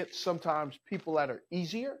sometimes people that are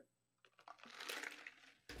easier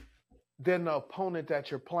than the opponent that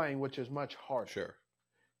you're playing, which is much harder. Sure.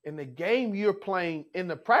 In the game you're playing, in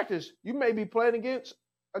the practice, you may be playing against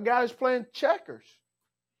a guy who's playing checkers.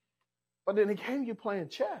 But in the game, you're playing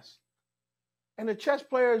chess. And the chess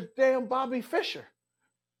player is damn Bobby Fischer.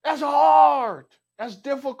 That's hard. That's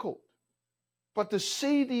difficult. But to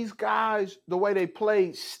see these guys, the way they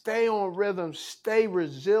play, stay on rhythm, stay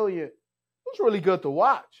resilient, it was really good to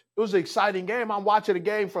watch. It was an exciting game. I'm watching a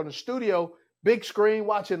game from the studio, big screen,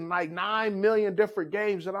 watching like 9 million different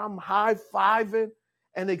games, and I'm high-fiving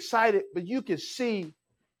and excited. But you can see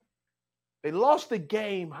they lost the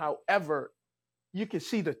game, however, you can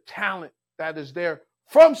see the talent that is there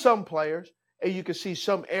from some players, and you can see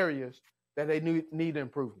some areas that they need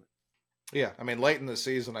improvement. Yeah, I mean, late in the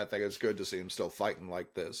season, I think it's good to see him still fighting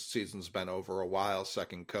like this. Season's been over a while,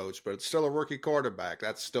 second coach, but it's still a rookie quarterback.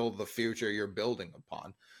 That's still the future you're building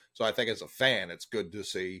upon. So I think as a fan, it's good to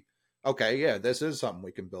see, okay, yeah, this is something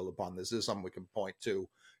we can build upon. This is something we can point to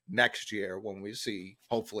next year when we see,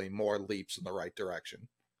 hopefully, more leaps in the right direction.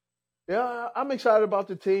 Yeah, I'm excited about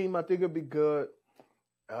the team. I think it'll be good.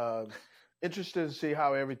 Interested to see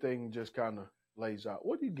how everything just kind of lays out.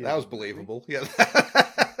 What do you get? That was believable. Yeah.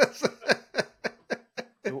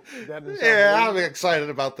 Yeah, I'm excited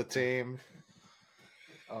about the team.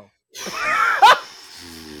 Oh.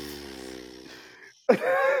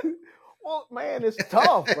 Well, man, it's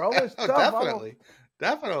tough, bro. It's tough.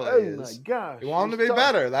 Definitely. Oh, is. My gosh. You want them to be tough.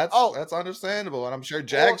 better. That's understandable. And I'm sure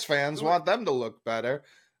Jags fans want them to look better.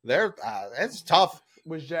 it's tough.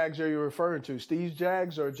 Which Jags are you referring to? Steve's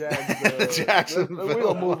Jags or Jags? Jacksonville.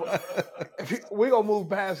 We're gonna move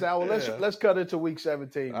past that one. Let's cut it to week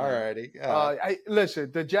 17. All righty.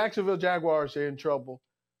 Listen, the Jacksonville Jaguars are in trouble.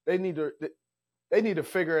 They need to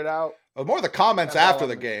figure it out. More the comments after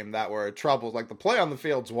the game that were trouble. Like the play on the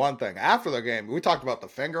field's one thing. After the game, we talked about the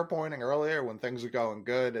finger pointing earlier. When things are going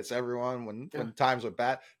good, it's everyone. When times are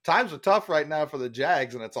bad, times are tough right now for the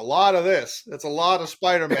Jags, and it's a lot of this. It's a lot of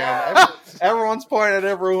Spider-Man. Everyone's pointing at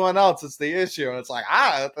everyone else. It's the issue, and it's like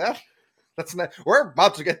that's not. We're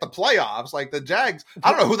about to get the playoffs. Like the Jags,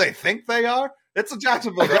 I don't know who they think they are. It's the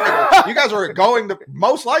Jacksonville Jaguars. You guys are going to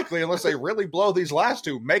most likely, unless they really blow these last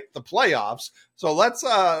two, make the playoffs. So let's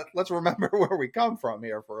remember where we come from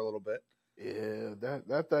here for a little bit. Yeah,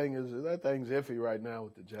 that thing's iffy right now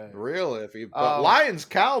with the Jags. Real iffy. But Lions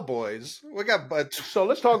Cowboys, we got so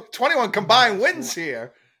let's talk 21 combined wins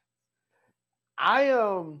here.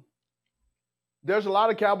 There's a lot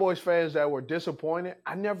of Cowboys fans that were disappointed.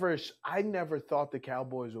 I never thought the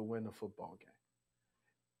Cowboys would win a football game.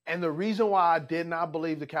 And the reason why I did not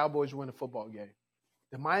believe the Cowboys win a football game,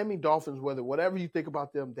 the Miami Dolphins, whatever you think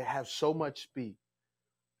about them, they have so much speed.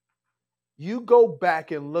 You go back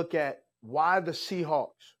and look at why the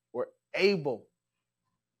Seahawks were able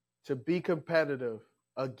to be competitive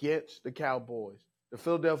against the Cowboys, the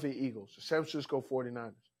Philadelphia Eagles, the San Francisco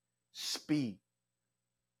 49ers. Speed.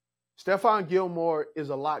 Stephon Gilmore is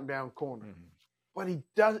a lockdown corner, but he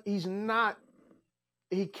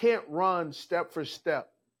can't run step for step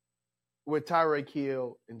with Tyreek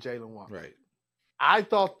Hill and Jalen Waddle. Right. I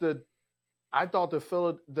thought the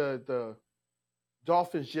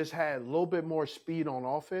Dolphins just had a little bit more speed on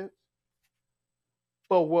offense.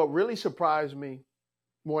 But what really surprised me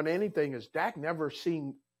more than anything is Dak never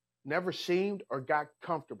seemed or got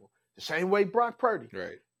comfortable. The same way Brock Purdy.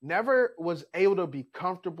 Right. Never was able to be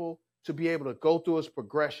comfortable to be able to go through his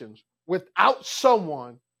progressions without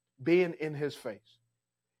someone being in his face.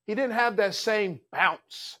 He didn't have that same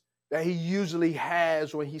bounce that he usually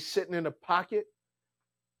has when he's sitting in the pocket.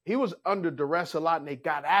 He was under duress a lot, and they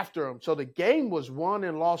got after him. So the game was won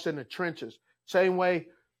and lost in the trenches. Same way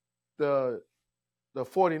the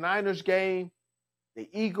 49ers game, the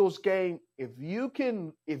Eagles game. If you're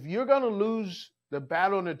going to lose the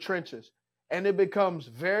battle in the trenches, and it becomes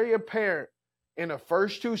very apparent in the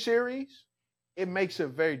first two series, it makes it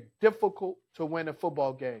very difficult to win a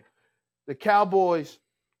football game. The Cowboys,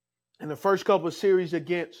 in the first couple of series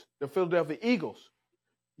against the Philadelphia Eagles,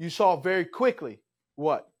 you saw very quickly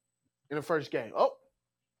what? In the first game. Oh,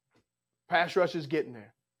 pass rush is getting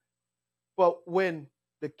there. But when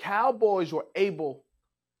the Cowboys were able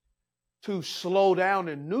to slow down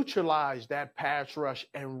and neutralize that pass rush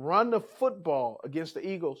and run the football against the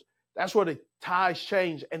Eagles, that's where the ties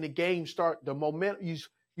changed and the game started. The momentum,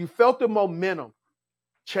 you felt the momentum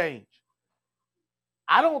change.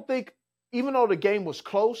 I don't think, even though the game was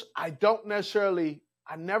close, I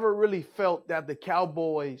never really felt that the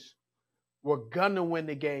Cowboys were going to win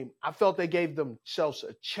the game. I felt they gave themselves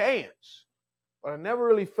a chance, but I never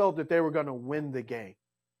really felt that they were going to win the game.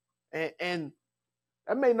 And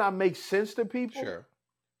that may not make sense to people. Sure.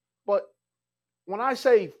 But when I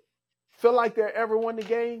say feel like they ever won the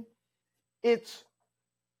game, it's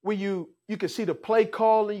when you can see the play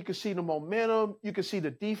calling, you can see the momentum, you can see the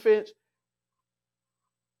defense.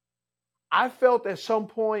 I felt at some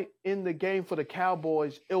point in the game for the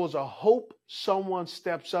Cowboys, it was a hope someone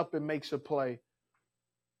steps up and makes a play.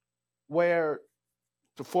 Where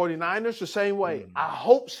the 49ers, the same way. I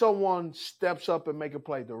hope someone steps up and make a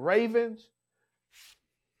play. The Ravens,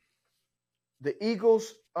 the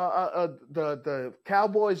Eagles, the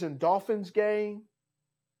Cowboys and Dolphins game,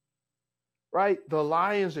 right? The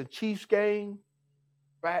Lions and Chiefs game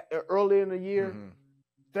back early in the year.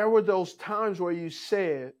 There were those times where you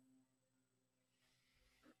said,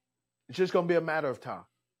 it's just going to be a matter of time.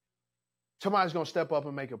 Somebody's going to step up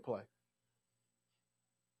and make a play.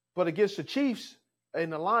 But against the Chiefs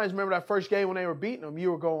and the Lions, remember that first game when they were beating them,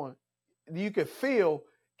 you could feel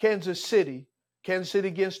Kansas City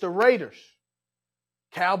against the Raiders,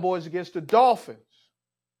 Cowboys against the Dolphins.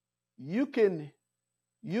 You can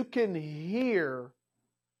hear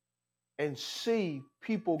and see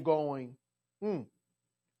people going,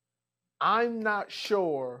 I'm not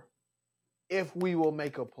sure if we will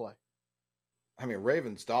make a play. I mean,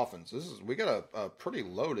 Ravens, Dolphins, we got a pretty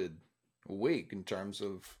loaded week in terms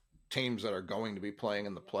of teams that are going to be playing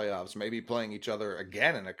in the playoffs, maybe playing each other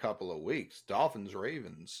again in a couple of weeks. Dolphins,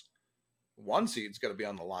 Ravens, 1 seed's going to be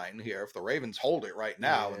on the line here. If the Ravens hold it right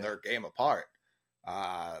now and they're a game apart,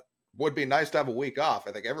 would be nice to have a week off.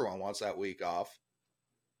 I think everyone wants that week off.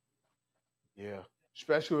 Yeah.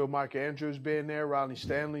 especially with Mike Andrews being there. Ronnie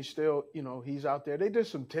Stanley still, he's out there. They did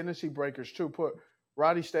some tendency breakers too. Put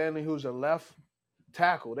Ronnie Stanley, who's a left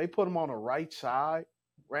tackle, they put him on the right side,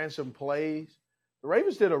 ran some plays. The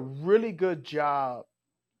Ravens did a really good job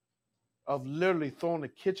of literally throwing the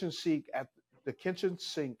kitchen sink at the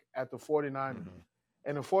 49ers.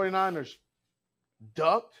 And the 49ers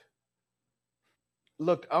ducked,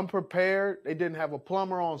 looked unprepared. They didn't have a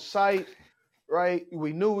plumber on site, right?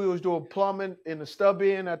 We knew we was doing plumbing in the stub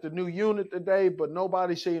in at the new unit today, but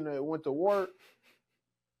nobody seen it went to work.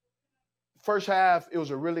 First half, it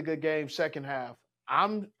was a really good game. Second half,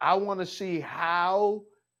 I want to see how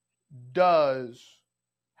does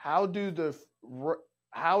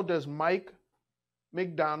Mike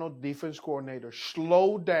McDonald, defense coordinator,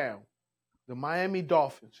 slow down the Miami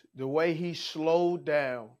Dolphins the way he slowed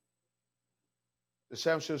down the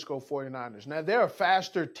San Francisco 49ers. Now, they're a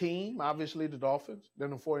faster team, obviously, the Dolphins,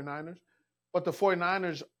 than the 49ers, but the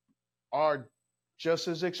 49ers are just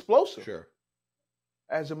as explosive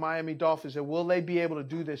as the Miami Dolphins. And will they be able to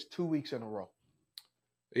do this 2 weeks in a row?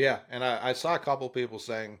 Yeah, and I saw a couple people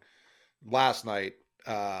saying last night,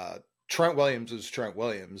 Trent Williams is Trent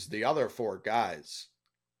Williams. The other four guys,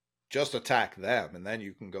 just attack them, and then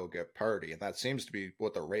you can go get Purdy. And that seems to be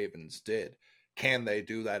what the Ravens did. Can they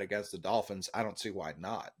do that against the Dolphins? I don't see why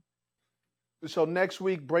not. So next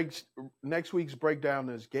week's breakdown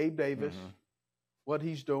is Gabe Davis, what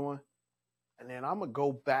he's doing. And then I'm going to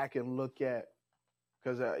go back and look at,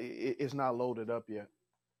 because it's not loaded up yet.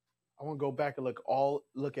 I want to go back and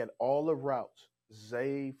look at all the routes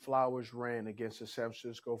Zay Flowers ran against the San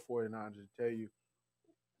Francisco 49ers to tell you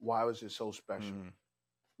why was it so special.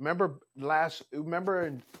 Remember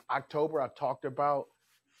in October I talked about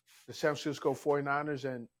the San Francisco 49ers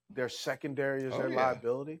and their secondary as their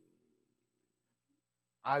liability?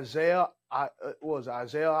 Isaiah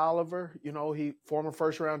Oliver, he former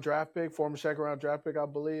first-round draft pick, former second-round draft pick, I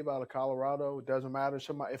believe, out of Colorado. It doesn't matter.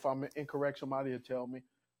 If I'm incorrect, somebody will tell me.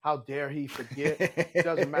 How dare he forget? It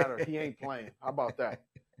doesn't matter. He ain't playing. How about that?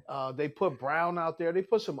 They put Brown out there. They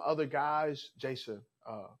put some other guys. Jason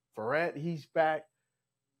Verrett, he's back.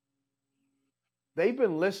 They've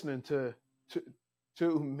been listening to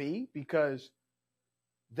me because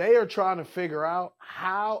they are trying to figure out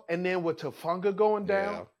how, and then with Tafunga going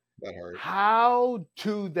down, that hurt. How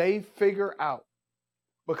do they figure out?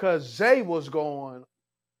 Because Zay was going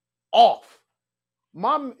off.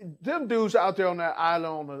 Them dudes out there on that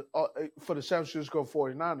island for the San Francisco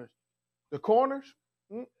 49ers, the corners,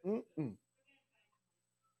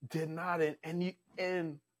 did not.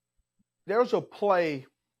 And there was a play,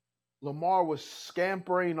 Lamar was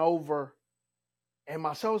scampering over, and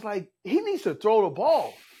myself was like, he needs to throw the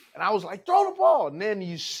ball. And I was like, throw the ball. And then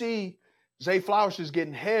you see Zay Flowers is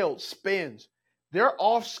getting held, spins. Their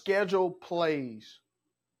off-schedule plays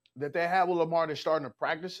that they have with Lamar, they're starting to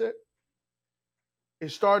practice it.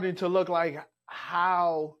 It's starting to look like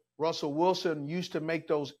how Russell Wilson used to make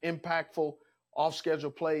those impactful off-schedule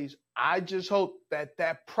plays. I just hope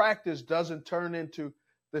that practice doesn't turn into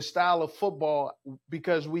the style of football,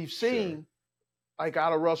 because we've seen, like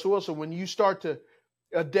out of Russell Wilson, when you start to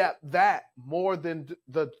adapt that more than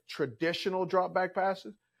the traditional drop back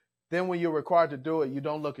passes, then when you're required to do it, you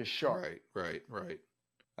don't look as sharp. Right.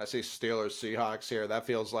 I see Steelers, Seahawks here. That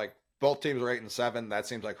feels like both teams are 8-7. That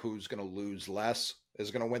seems like who's going to lose less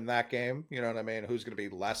is going to win that game. You know what I mean? Who's going to be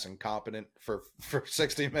less incompetent for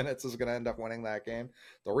 60 minutes is going to end up winning that game.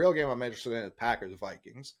 The real game I'm interested in is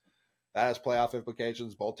Packers-Vikings. That has playoff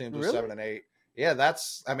implications. Both teams are 7-8. Yeah,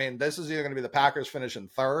 this is either going to be the Packers finishing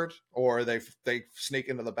third or they sneak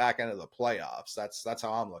into the back end of the playoffs. That's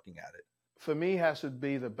how I'm looking at it. For me, it has to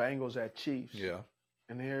be the Bengals at Chiefs. Yeah.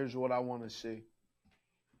 And here's what I want to see.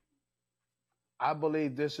 I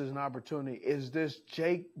believe this is an opportunity. Is this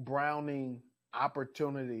Jake Browning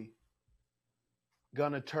opportunity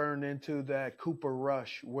going to turn into that Cooper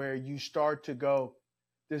Rush where you start to go,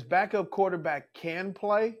 this backup quarterback can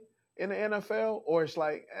play in the NFL, or it's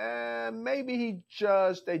like, maybe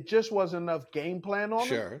they just wasn't enough game plan on him.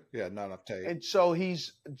 Sure. Yeah, not enough tape. And so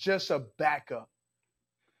he's just a backup.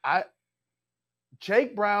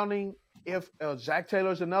 Jake Browning, if Zach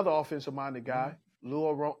Taylor's another offensive-minded guy,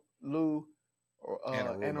 Anarumo,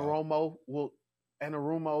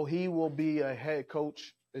 he will be a head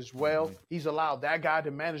coach as well. He's allowed that guy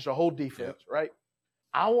to manage the whole defense, right?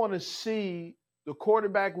 I want to see the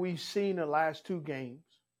quarterback we've seen the last two games,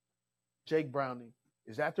 Jake Browning.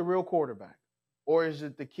 Is that the real quarterback? Or is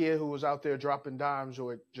it the kid who was out there dropping dimes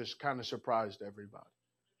or it just kind of surprised everybody?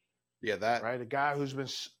 Yeah, that. Right? A guy who's been...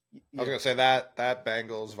 I was going to say that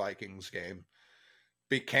Bengals-Vikings game,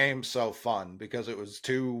 became so fun because it was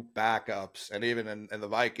two backups, and even in the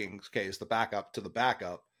Vikings case, the backup to the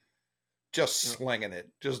backup, just slinging it,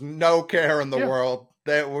 just no care in the world.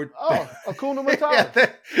 They were Hakuna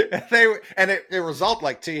Matata. It resulted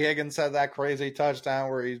like T. Higgins had that crazy touchdown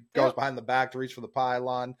where he goes behind the back to reach for the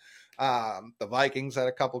pylon. The Vikings had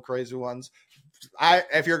a couple crazy ones.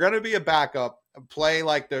 If you're going to be a backup, play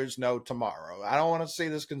like there's no tomorrow. I don't want to see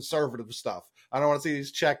this conservative stuff. I don't want to see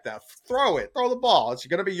these checkdowns. Throw the ball. It's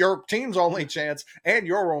going to be your team's only chance and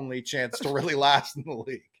your only chance to really last in the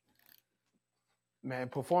league. Man,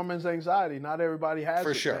 performance anxiety. Not everybody has it.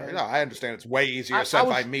 For sure. Man. No, I understand it's way easier said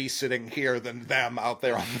by me sitting here than them out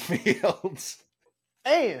there on the fields.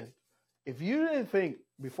 And if you didn't think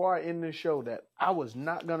before I end this show that I was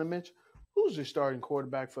not going to mention, who's the starting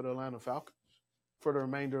quarterback for the Atlanta Falcons for the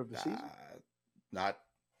remainder of the season? Not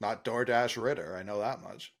DoorDash Ritter. I know that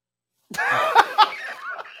much.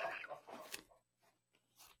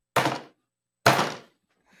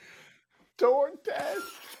 DoorDash?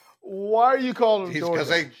 Why are you calling him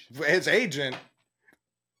DoorDash? Because his agent,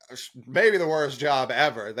 maybe the worst job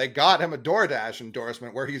ever. They got him a DoorDash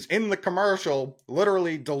endorsement where he's in the commercial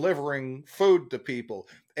literally delivering food to people.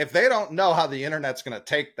 If they don't know how the internet's going to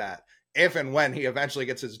take that, if and when he eventually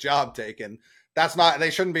gets his job taken, they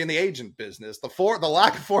shouldn't be in the agent business. The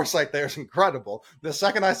lack of foresight there is incredible. The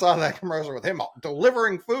second I saw that commercial with him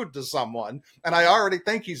delivering food to someone, and I already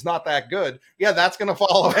think he's not that good, that's going to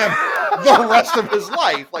follow him the rest of his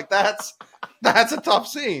life. Like that's a tough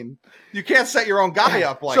scene. You can't set your own guy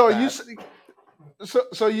up like that.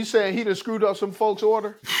 So you saying he just screwed up some folks'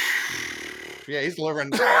 order? Yeah, he's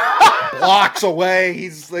delivering blocks away.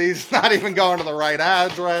 He's not even going to the right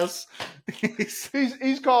address.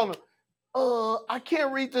 He's calling them. I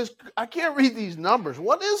can't read this. I can't read these numbers.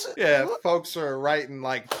 What is it? Yeah, folks are writing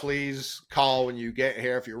like, please call when you get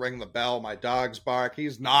here. If you ring the bell, my dogs bark.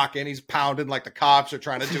 He's knocking. He's pounding like the cops are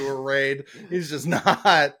trying to do a raid. He's just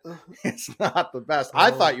not. It's not the best.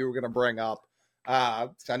 I thought you were going to bring up. I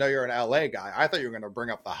know you're an LA guy. I thought you were going to bring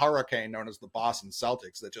up the hurricane known as the Boston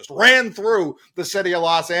Celtics that just ran through the city of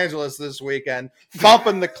Los Angeles this weekend,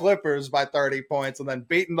 thumping the Clippers by 30 points and then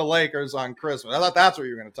beating the Lakers on Christmas. I thought that's what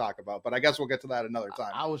you were going to talk about, but I guess we'll get to that another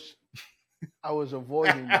time. I was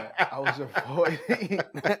avoiding that. I was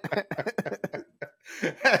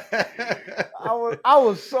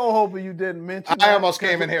so hoping you didn't mention that. I almost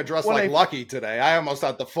came in here dressed like Lucky today. I almost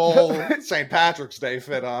had the full St. Patrick's Day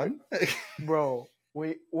fit on. Bro,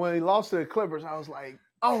 when he lost to the Clippers, I was like,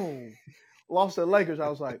 oh. Lost to the Lakers, I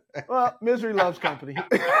was like, well, misery loves company.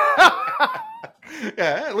 Yeah,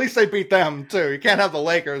 at least they beat them, too. You can't have the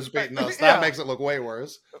Lakers beating us. That makes it look way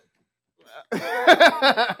worse.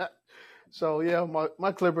 So, yeah,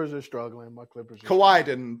 my Clippers are struggling. Kawhi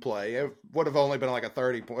didn't play. It would have only been like a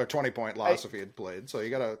 30 or 20-point loss if he had played. So you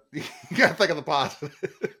gotta think of the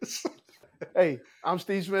positives. Hey, I'm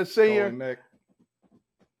Steve Smith Sr. Nick.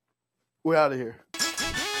 We're out of here.